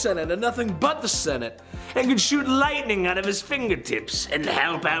whole Senate and nothing but the Senate, and could shoot lightning out of his fingertips and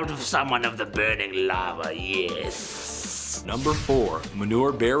help out of someone of the burning lava, yes. Number 4,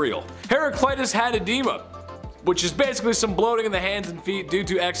 manure burial. Heraclitus had edema, which is basically some bloating in the hands and feet due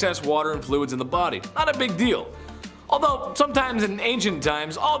to excess water and fluids in the body. Not a big deal. Although, sometimes in ancient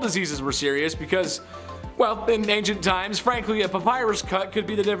times, all diseases were serious because, well, in ancient times, frankly, a papyrus cut could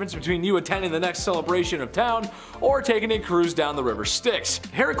be the difference between you attending the next celebration of town or taking a cruise down the river Styx.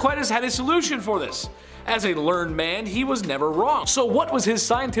 Heraclitus had a solution for this. As a learned man, he was never wrong. So what was his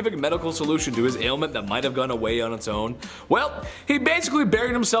scientific medical solution to his ailment that might have gone away on its own? Well, he basically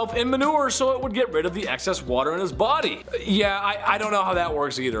buried himself in manure so it would get rid of the excess water in his body. Yeah, I don't know how that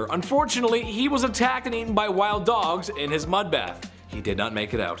works either. Unfortunately, he was attacked and eaten by wild dogs in his mud bath. He did not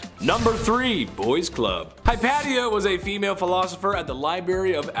make it out. Number 3, Boys Club. Hypatia was a female philosopher at the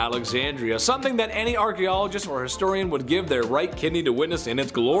Library of Alexandria, something that any archaeologist or historian would give their right kidney to witness in its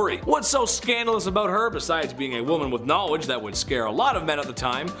glory. What's so scandalous about her, besides being a woman with knowledge that would scare a lot of men at the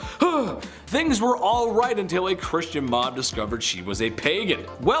time? Things were alright until a Christian mob discovered she was a pagan.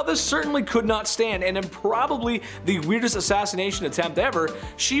 Well, this certainly could not stand, and in probably the weirdest assassination attempt ever,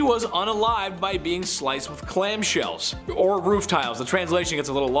 she was unalived by being sliced with clamshells. Or roof tiles. The translation gets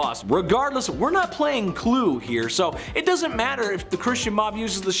a little lost. Regardless, we're not playing Clue here, so it doesn't matter if the Christian mob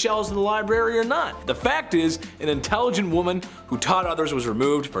uses the shells in the library or not. The fact is, an intelligent woman who taught others was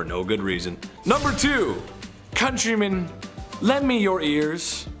removed for no good reason. Number 2, countrymen, lend me your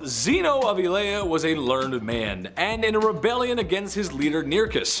ears. Zeno of Elea was a learned man, and in a rebellion against his leader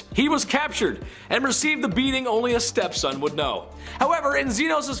Nearchus, he was captured and received the beating only a stepson would know. However, in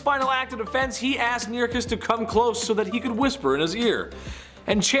Zenos' final act of defense, he asked Nearchus to come close so that he could whisper in his ear.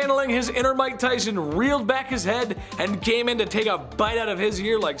 And channeling his inner Mike Tyson, reeled back his head and came in to take a bite out of his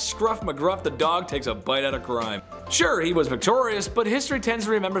ear like Scruff McGruff the dog takes a bite out of crime. Sure, he was victorious, but history tends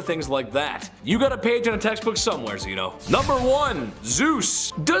to remember things like that. You got a page in a textbook somewhere, Zeno. Number 1,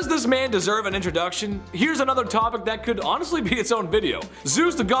 Zeus. Does this man deserve an introduction? Here's another topic that could honestly be its own video.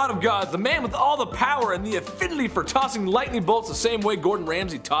 Zeus, the god of gods, the man with all the power and the affinity for tossing lightning bolts the same way Gordon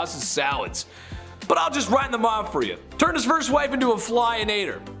Ramsay tosses salads. But I'll just write them off for you. Turned his first wife into a fly and ate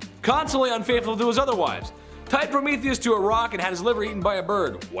her. Constantly unfaithful to his other wives. Tied Prometheus to a rock and had his liver eaten by a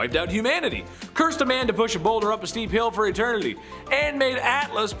bird. Wiped out humanity. Cursed a man to push a boulder up a steep hill for eternity. And made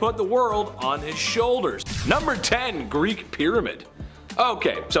Atlas put the world on his shoulders. Number 10, Greek pyramid.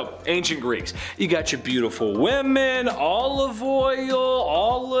 Okay, so ancient Greeks. You got your beautiful women, olive oil,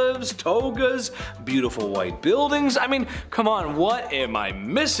 olives, togas, beautiful white buildings. I mean, come on, what am I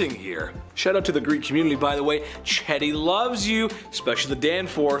missing here? Shout out to the Greek community, by the way. Chetty loves you, especially the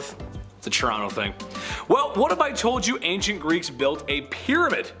Danforth. It's a Toronto thing. Well, what if I told you ancient Greeks built a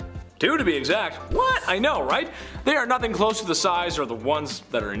pyramid? 2 to be exact. What? I know, right? They are nothing close to the size or the ones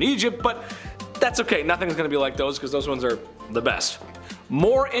that are in Egypt, but that's okay. Nothing's gonna be like those because those ones are the best.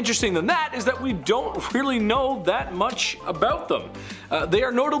 More interesting than that is that we don't really know that much about them. They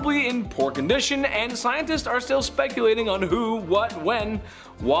are notably in poor condition, and scientists are still speculating on who, what, when,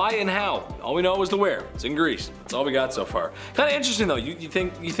 why, and how. All we know is the where. It's in Greece. That's all we got so far. Kind of interesting though. You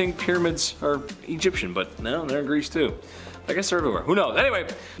think pyramids are Egyptian, but no, they're in Greece too. I guess they're everywhere. Who knows? Anyway,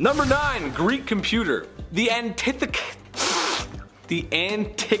 number 9, Greek computer. The Antikythera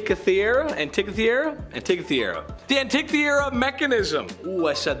mechanism. Ooh,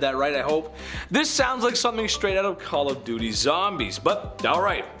 I said that right, I hope. This sounds like something straight out of Call of Duty Zombies, but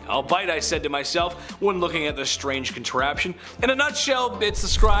alright, I'll bite, I said to myself when looking at this strange contraption. In a nutshell, it's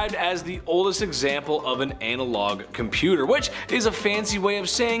described as the oldest example of an analog computer, which is a fancy way of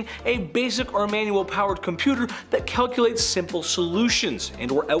saying a basic or manual powered computer that calculates simple solutions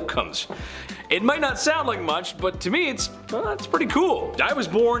and or outcomes. It might not sound like much, but to me it's pretty cool. I was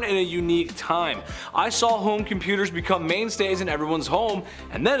born in a unique time. I saw home computers become mainstays in everyone's home,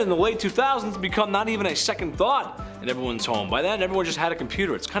 and then in the late 2000s become not even a second thought in everyone's home. By then everyone just had a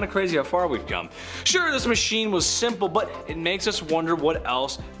computer. It's kind of crazy how far we've come. Sure, this machine was simple, but it makes us wonder what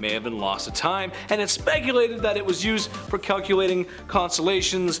else may have been lost to time, and it's speculated that it was used for calculating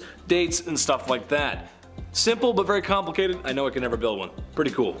constellations, dates, and stuff like that. Simple but very complicated. I know I can never build one.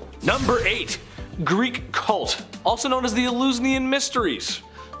 Pretty cool. Number 8, Greek cult, also known as the Eleusinian Mysteries.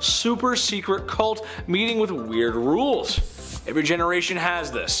 Super secret cult meeting with weird rules. Every generation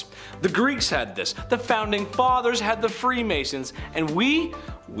has this. The Greeks had this, the founding fathers had the Freemasons, and we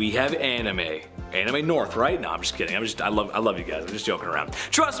have anime. Anime North, right? No, I'm just kidding. I love you guys. I'm just joking around.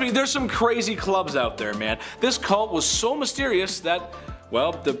 Trust me, there's some crazy clubs out there, man. This cult was so mysterious that,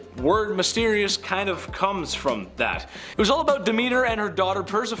 well, the word mysterious kind of comes from that. It was all about Demeter and her daughter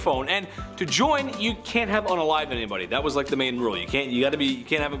Persephone, and to join, you can't have unalived anybody. That was like the main rule. You can't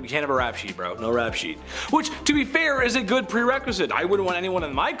have a rap sheet, bro. No rap sheet. Which, to be fair, is a good prerequisite. I wouldn't want anyone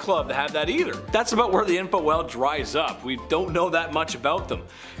in my club to have that either. That's about where the info well dries up. We don't know that much about them.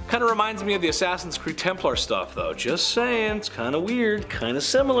 Kind of reminds me of the Assassin's Creed Templar stuff, though. Just saying, it's kind of weird, kind of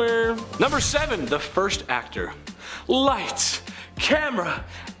similar. Number 7, the first actor. Lights, camera,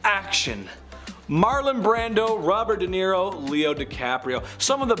 action. Marlon Brando, Robert De Niro, Leo DiCaprio,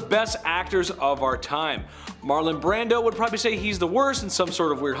 some of the best actors of our time. Marlon Brando would probably say he's the worst in some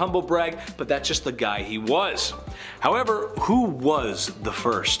sort of weird humble brag, but that's just the guy he was. However, who was the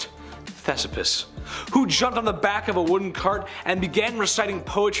first? Thespius, who jumped on the back of a wooden cart and began reciting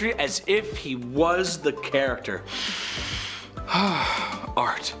poetry as if he was the character.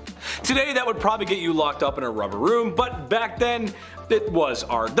 Art. Today that would probably get you locked up in a rubber room, but back then it was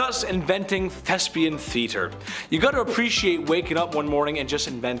art, thus inventing thespian theater. You gotta appreciate waking up one morning and just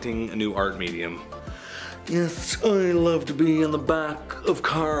inventing a new art medium. Yes, I love to be in the back of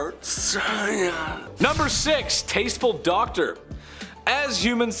carts. Number 6, tasteful doctor. As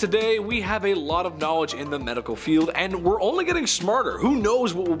humans today, we have a lot of knowledge in the medical field, and we're only getting smarter. Who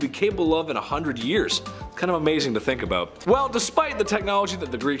knows what we'll be capable of in 100 years? Kind of amazing to think about. Well, despite the technology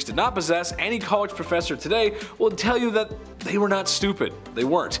that the Greeks did not possess, any college professor today will tell you that they were not stupid. They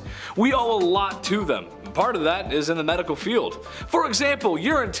weren't. We owe a lot to them. Part of that is in the medical field. For example,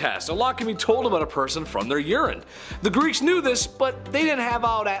 urine tests. A lot can be told about a person from their urine. The Greeks knew this, but they didn't have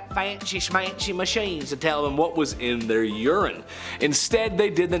all that fancy schmancy machines to tell them what was in their urine. Instead, they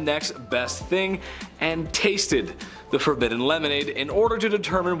did the next best thing and tasted the forbidden lemonade in order to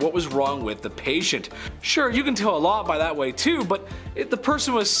determine what was wrong with the patient. Sure, you can tell a lot by that way too, but if the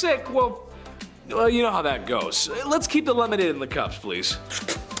person was sick, well, you know how that goes. Let's keep the lemonade in the cups, please.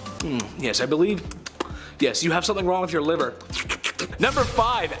 Yes, I believe. Yes, you have something wrong with your liver. Number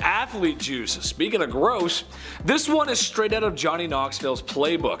 5, athlete juice. Speaking of gross, this one is straight out of Johnny Knoxville's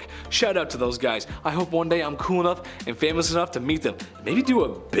playbook. Shout out to those guys. I hope one day I'm cool enough and famous enough to meet them. Maybe do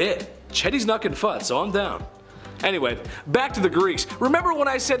a bit. Chetty's knuck and fut, so I'm down. Anyway, back to the Greeks. Remember when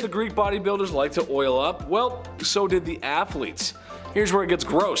I said the Greek bodybuilders like to oil up? Well, so did the athletes. Here's where it gets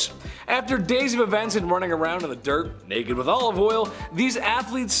gross. After days of events and running around in the dirt, naked with olive oil, these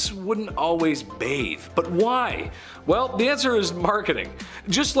athletes wouldn't always bathe. But why? Well, the answer is marketing.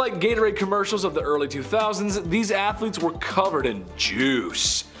 Just like Gatorade commercials of the early 2000s, these athletes were covered in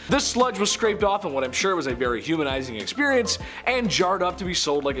juice. This sludge was scraped off in what I'm sure was a very humanizing experience and jarred up to be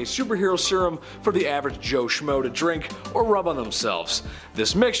sold like a superhero serum for the average Joe Schmo to drink or rub on themselves.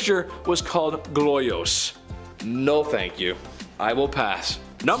 This mixture was called Gloios. No thank you. I will pass.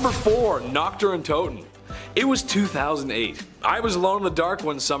 Number 4, Nocturne Totem. It was 2008. I was alone in the dark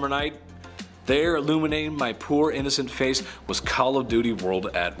one summer night. There, illuminating my poor innocent face, was Call of Duty World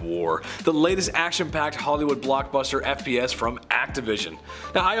at War, the latest action-packed Hollywood blockbuster FPS from Activision.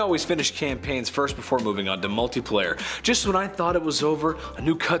 Now, I always finish campaigns first before moving on to multiplayer. Just when I thought it was over, a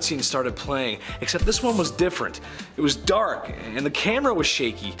new cutscene started playing, except this one was different. It was dark, and the camera was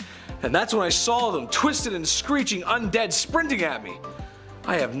shaky. And that's when I saw them, twisted and screeching undead, sprinting at me.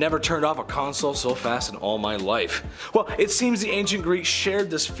 I have never turned off a console so fast in all my life. Well, it seems the ancient Greeks shared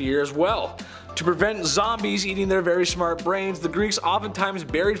this fear as well. To prevent zombies eating their very smart brains, the Greeks oftentimes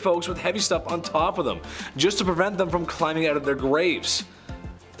buried folks with heavy stuff on top of them, just to prevent them from climbing out of their graves.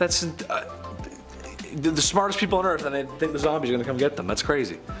 That's the smartest people on earth, and they think the zombies are gonna come get them. That's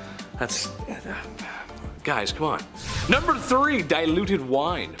crazy. That's... guys, come on. Number 3, diluted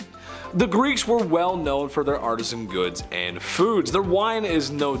wine. The Greeks were well known for their artisan goods and foods. Their wine is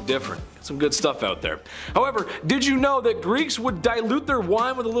no different. Some good stuff out there. However, did you know that Greeks would dilute their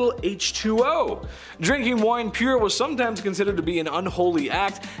wine with a little H2O? Drinking wine pure was sometimes considered to be an unholy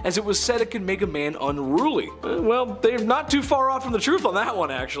act, as it was said it could make a man unruly. Well, they're not too far off from the truth on that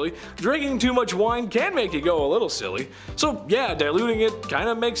one, actually. Drinking too much wine can make you go a little silly. So yeah, diluting it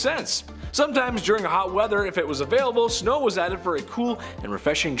kinda makes sense. Sometimes during hot weather, if it was available, snow was added for a cool and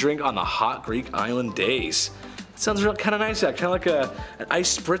refreshing drink on the hot Greek island days. It sounds kind of nice, kind of like an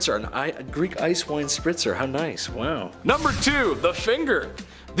ice spritzer, a Greek ice wine spritzer. How nice, wow. Number 2, the finger.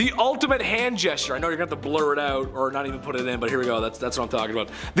 The ultimate hand gesture. I know you're gonna have to blur it out or not even put it in, but here we go, that's what I'm talking about.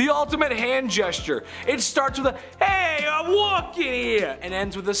 The ultimate hand gesture. It starts with a, "Hey, I'm walking here," and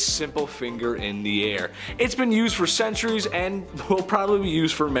ends with a simple finger in the air. It's been used for centuries and will probably be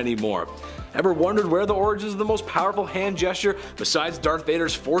used for many more. Ever wondered where the origins of the most powerful hand gesture besides Darth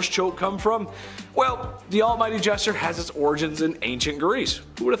Vader's force choke come from? Well, the almighty gesture has its origins in ancient Greece.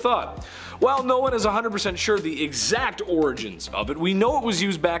 Who would have thought? While no one is 100% sure the exact origins of it, we know it was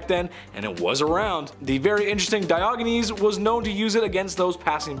used back then and it was around. The very interesting Diogenes was known to use it against those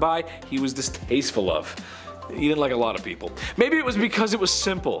passing by he was distasteful of. He didn't like a lot of people. Maybe it was because it was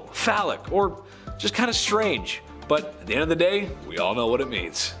simple, phallic, or just kind of strange. But at the end of the day, we all know what it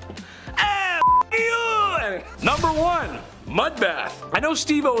means. Number 1, mud bath. I know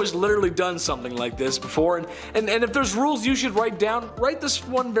Steve-O has literally done something like this before, and if there's rules you should write this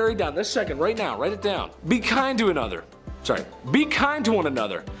one down, this second, right now, write it down. Be kind to one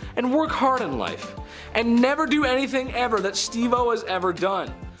another, and work hard in life. And never do anything ever that Steve-O has ever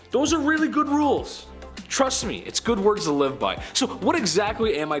done. Those are really good rules. Trust me, it's good words to live by. So what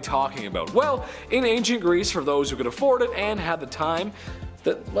exactly am I talking about? Well, in ancient Greece, for those who could afford it and had the time,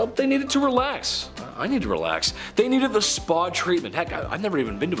 they needed to relax. I need to relax. They needed the spa treatment. Heck, I've never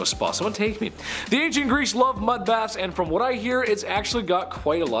even been to a spa. Someone take me. The ancient Greeks loved mud baths, and from what I hear, it's actually got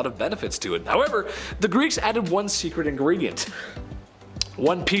quite a lot of benefits to it. However, the Greeks added one secret ingredient.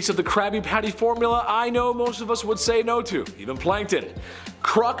 One piece of the Krabby Patty formula I know most of us would say no to, even Plankton.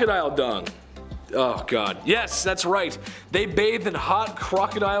 Crocodile dung. Oh god. Yes, that's right. They bathed in hot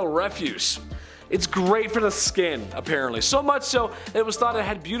crocodile refuse. It's great for the skin, apparently. So much so, it was thought it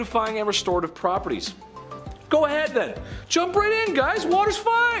had beautifying and restorative properties. Go ahead then. Jump right in, guys. Water's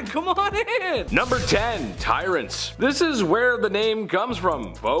fine. Come on in. Number 10, tyrants. This is where the name comes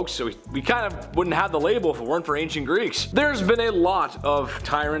from, folks. So we kind of wouldn't have the label if it weren't for ancient Greeks. There's been a lot of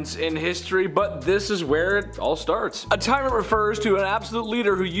tyrants in history, but this is where it all starts. A tyrant refers to an absolute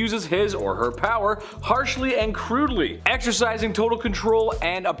leader who uses his or her power harshly and crudely, exercising total control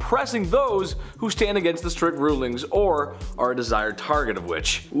and oppressing those who stand against the strict rulings or are a desired target of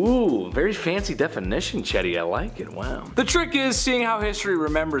which. Ooh, very fancy definition, Chetty. I like it, wow. The trick is seeing how history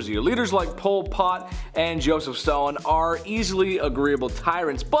remembers you. Leaders like Pol Pot and Joseph Stalin are easily agreeable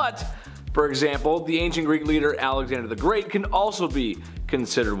tyrants, but for example, the ancient Greek leader Alexander the Great can also be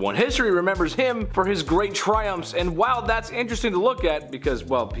considered one. History remembers him for his great triumphs, and while that's interesting to look at because,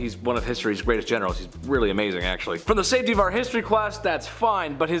 well, he's one of history's greatest generals, he's really amazing actually. From the safety of our history class, that's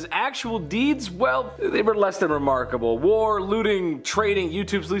fine, but his actual deeds, well, they were less than remarkable. War, looting, trading,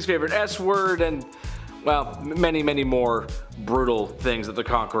 YouTube's least favorite S-word, and well, many more brutal things that the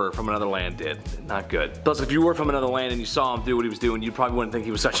conqueror from another land did. Not good. Plus, if you were from another land and you saw him do what he was doing, you probably wouldn't think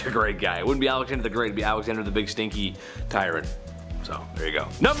he was such a great guy. It wouldn't be Alexander the Great, it'd be Alexander the Big Stinky Tyrant. So, there you go.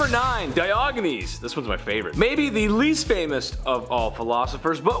 Number 9, Diogenes. This one's my favorite. Maybe the least famous of all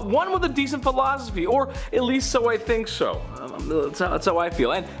philosophers, but one with a decent philosophy, or at least so I think so. That's how I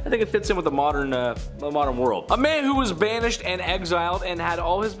feel, and I think it fits in with the modern world. A man who was banished and exiled and had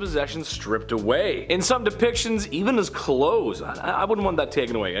all his possessions stripped away. In some depictions, even his clothes. I wouldn't want that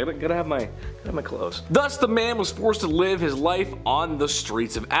taken away. I gotta have my clothes. Thus, the man was forced to live his life on the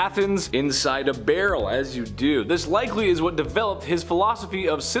streets of Athens, inside a barrel, as you do. This likely is what developed his philosophy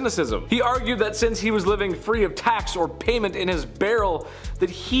of cynicism. He argued that since he was living free of tax or payment in his barrel, that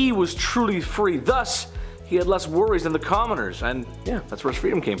he was truly free. Thus, he had less worries than the commoners, and yeah, that's where his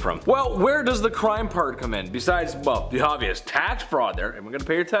freedom came from. Well, where does the crime part come in? Besides, well, the obvious tax fraud there, and we're gonna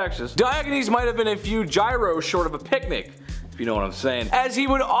pay your taxes. Diogenes might have been a few gyros short of a picnic, if you know what I'm saying, as he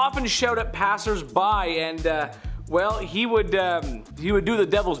would often shout at passers-by, and well, he would do the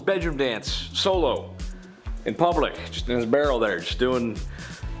devil's bedroom dance solo in public, just in his barrel there, just doing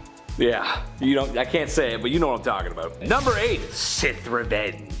Yeah, I can't say it, but you know what I'm talking about. Number 8, Sith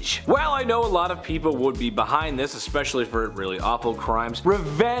revenge. While I know a lot of people would be behind this, especially for really awful crimes,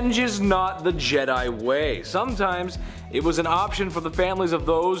 revenge is not the Jedi way. Sometimes it was an option for the families of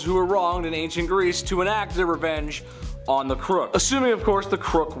those who were wronged in ancient Greece to enact their revenge on the crook, assuming of course the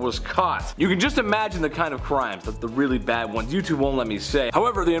crook was caught. You can just imagine the kind of crimes, the really bad ones. YouTube won't let me say.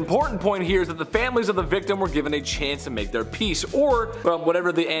 However, the important point here is that the families of the victim were given a chance to make their peace, or well,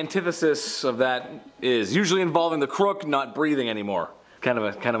 whatever the antithesis of that is, usually involving the crook not breathing anymore. Kind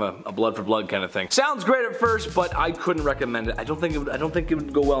of a blood for blood kind of thing. Sounds great at first, but I couldn't recommend it. I don't think it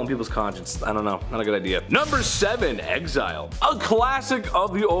would go well in people's conscience. I don't know, not a good idea. Number 7, exile. A classic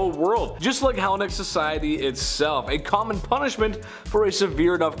of the old world. Just like Hellenic society itself, a common punishment for a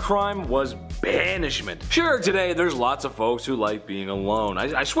severe enough crime was banishment. Sure, today there's lots of folks who like being alone.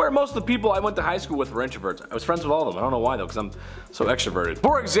 I swear most of the people I went to high school with were introverts. I was friends with all of them. I don't know why though, because I'm so extroverted.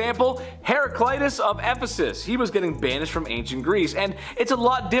 For example, Heraclitus of Ephesus. He was getting banished from ancient Greece, and it's a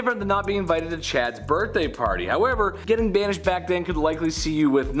lot different than not being invited to Chad's birthday party. However, getting banished back then could likely see you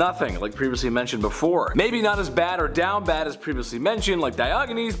with nothing, like previously mentioned before. Maybe not as bad or down bad as previously mentioned, like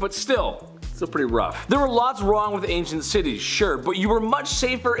Diogenes, but still pretty rough. There were lots wrong with ancient cities, sure, but you were much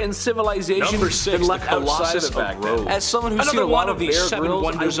safer in civilization than left outside of back then. As someone who's seen a lot of these 7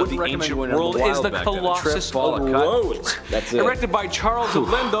 wonders of the ancient world is the Colossus of Rhodes, erected by Charles of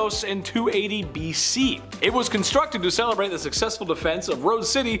Lindos in 280 BC. It was constructed to celebrate the successful defense of Rhodes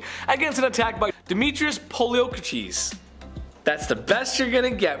City against an attack by Demetrius Poliorcetes. That's the best you're gonna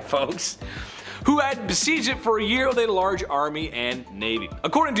get, folks. Who had besieged it for a year with a large army and navy.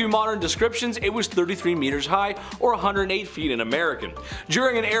 According to modern descriptions, it was 33 meters high or 108 feet in American.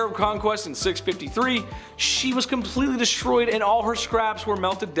 During an Arab conquest in 653, she was completely destroyed and all her scraps were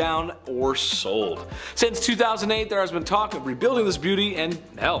melted down or sold. Since 2008, there has been talk of rebuilding this beauty, and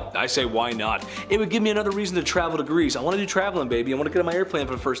hell, I say why not? It would give me another reason to travel to Greece. I want to do traveling, baby. I want to get on my airplane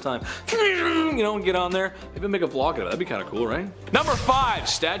for the first time. You know, get on there. Maybe make a vlog of it. That'd be kind of cool, right? Number 5,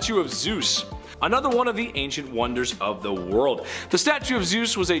 Statue of Zeus. Another one of the ancient wonders of the world. The statue of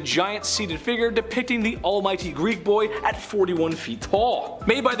Zeus was a giant seated figure depicting the almighty Greek boy at 41 feet tall.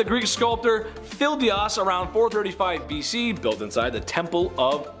 Made by the Greek sculptor Phildias around 435 BC, built inside the temple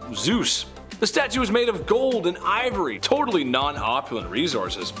of Zeus. The statue was made of gold and ivory, totally non-opulent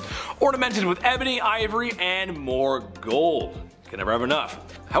resources, ornamented with ebony, ivory, and more gold. Can never have enough.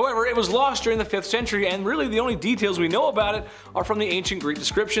 However, it was lost during the 5th century, and really the only details we know about it are from the ancient Greek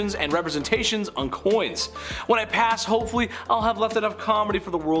descriptions and representations on coins. When I pass, hopefully I'll have left enough comedy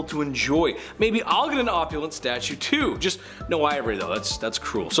for the world to enjoy. Maybe I'll get an opulent statue too. Just no ivory though, that's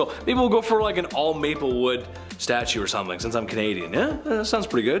cruel. So maybe we'll go for like an all maple wood statue or something since I'm Canadian. Yeah, that sounds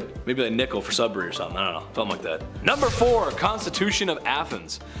pretty good. Maybe like nickel for Sudbury or something, I don't know, something like that. Number 4, Constitution of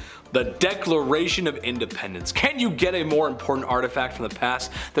Athens. The Declaration of Independence. Can you get a more important artifact from the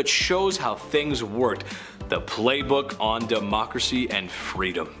past that shows how things worked? The playbook on democracy and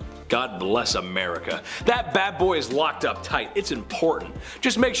freedom. God bless America. That bad boy is locked up tight. It's important.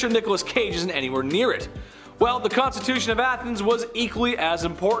 Just make sure Nicolas Cage isn't anywhere near it. Well, the Constitution of Athens was equally as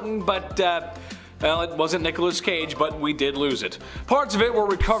important, but well, it wasn't Nicolas Cage, but we did lose it. Parts of it were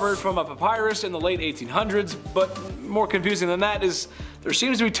recovered from a papyrus in the late 1800s, but more confusing than that is there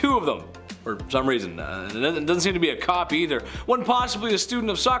seems to be 2 of them. For some reason. It doesn't seem to be a copy either. One possibly a student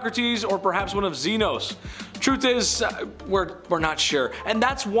of Socrates or perhaps one of Xenos. Truth is, we're not sure, and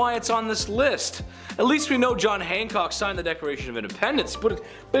that's why it's on this list. At least we know John Hancock signed the Declaration of Independence. Put a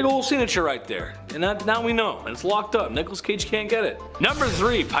big old signature right there. And now we know, and it's locked up. Nicolas Cage can't get it. Number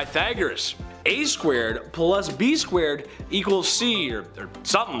 3, Pythagoras. A squared plus B squared equals C or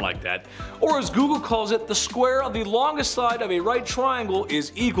something like that. Or as Google calls it, the square of the longest side of a right triangle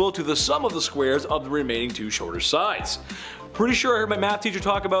is equal to the sum of the squares of the remaining 2 shorter sides. Pretty sure I heard my math teacher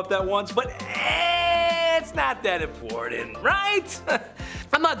talk about that once, but it's not that important, right?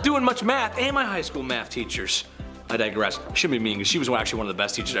 I'm not doing much math and my high school math teachers. I digress. I shouldn't be mean because she was actually one of the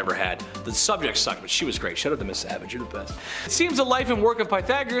best teachers I ever had. The subject sucked, but she was great. Shout out to Miss Savage, you're the best. It seems the life and work of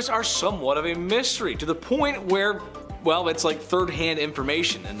Pythagoras are somewhat of a mystery, to the point where, well, it's like third-hand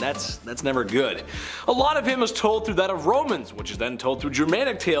information, and that's never good. A lot of him was told through that of Romans, which is then told through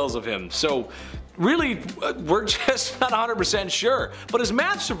Germanic tales of him, so really, we're just not 100% sure. But his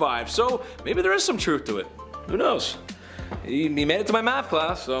math survived, so maybe there is some truth to it. Who knows? He made it to my math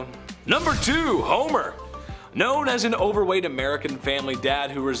class, so. Number 2, Homer. Known as an overweight American family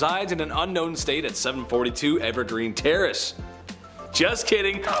dad who resides in an unknown state at 742 Evergreen Terrace. Just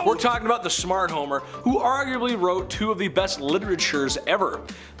kidding, we're talking about the smart Homer, who arguably wrote two of the best literatures ever,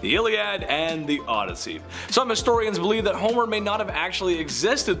 the Iliad and the Odyssey. Some historians believe that Homer may not have actually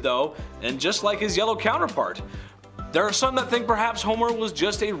existed though, and just like his yellow counterpart. There are some that think perhaps Homer was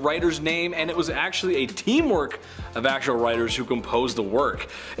just a writer's name and it was actually a teamwork of actual writers who composed the work.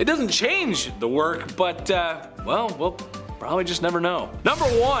 It doesn't change the work, but well, we'll probably just never know. Number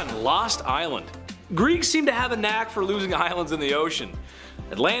 1. Lost Island. Greeks seem to have a knack for losing islands in the ocean.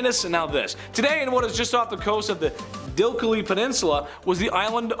 Atlantis and now this. Today, in what is just off the coast of the Dilkali Peninsula was the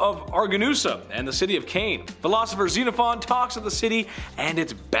island of Argonusa and the city of Cain. Philosopher Xenophon talks of the city and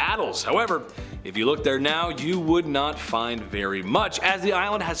its battles. However, if you look there now, you would not find very much, as the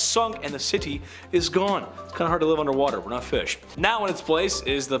island has sunk and the city is gone. It's kind of hard to live underwater, we're not fish. Now in its place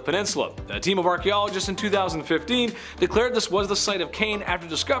is the peninsula. A team of archaeologists in 2015 declared this was the site of Cain after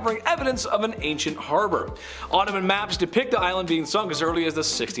discovering evidence of an ancient harbor. Ottoman maps depict the island being sunk as early as the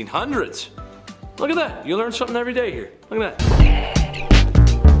 1600s. Look at that, you learn something every day here. Look at that.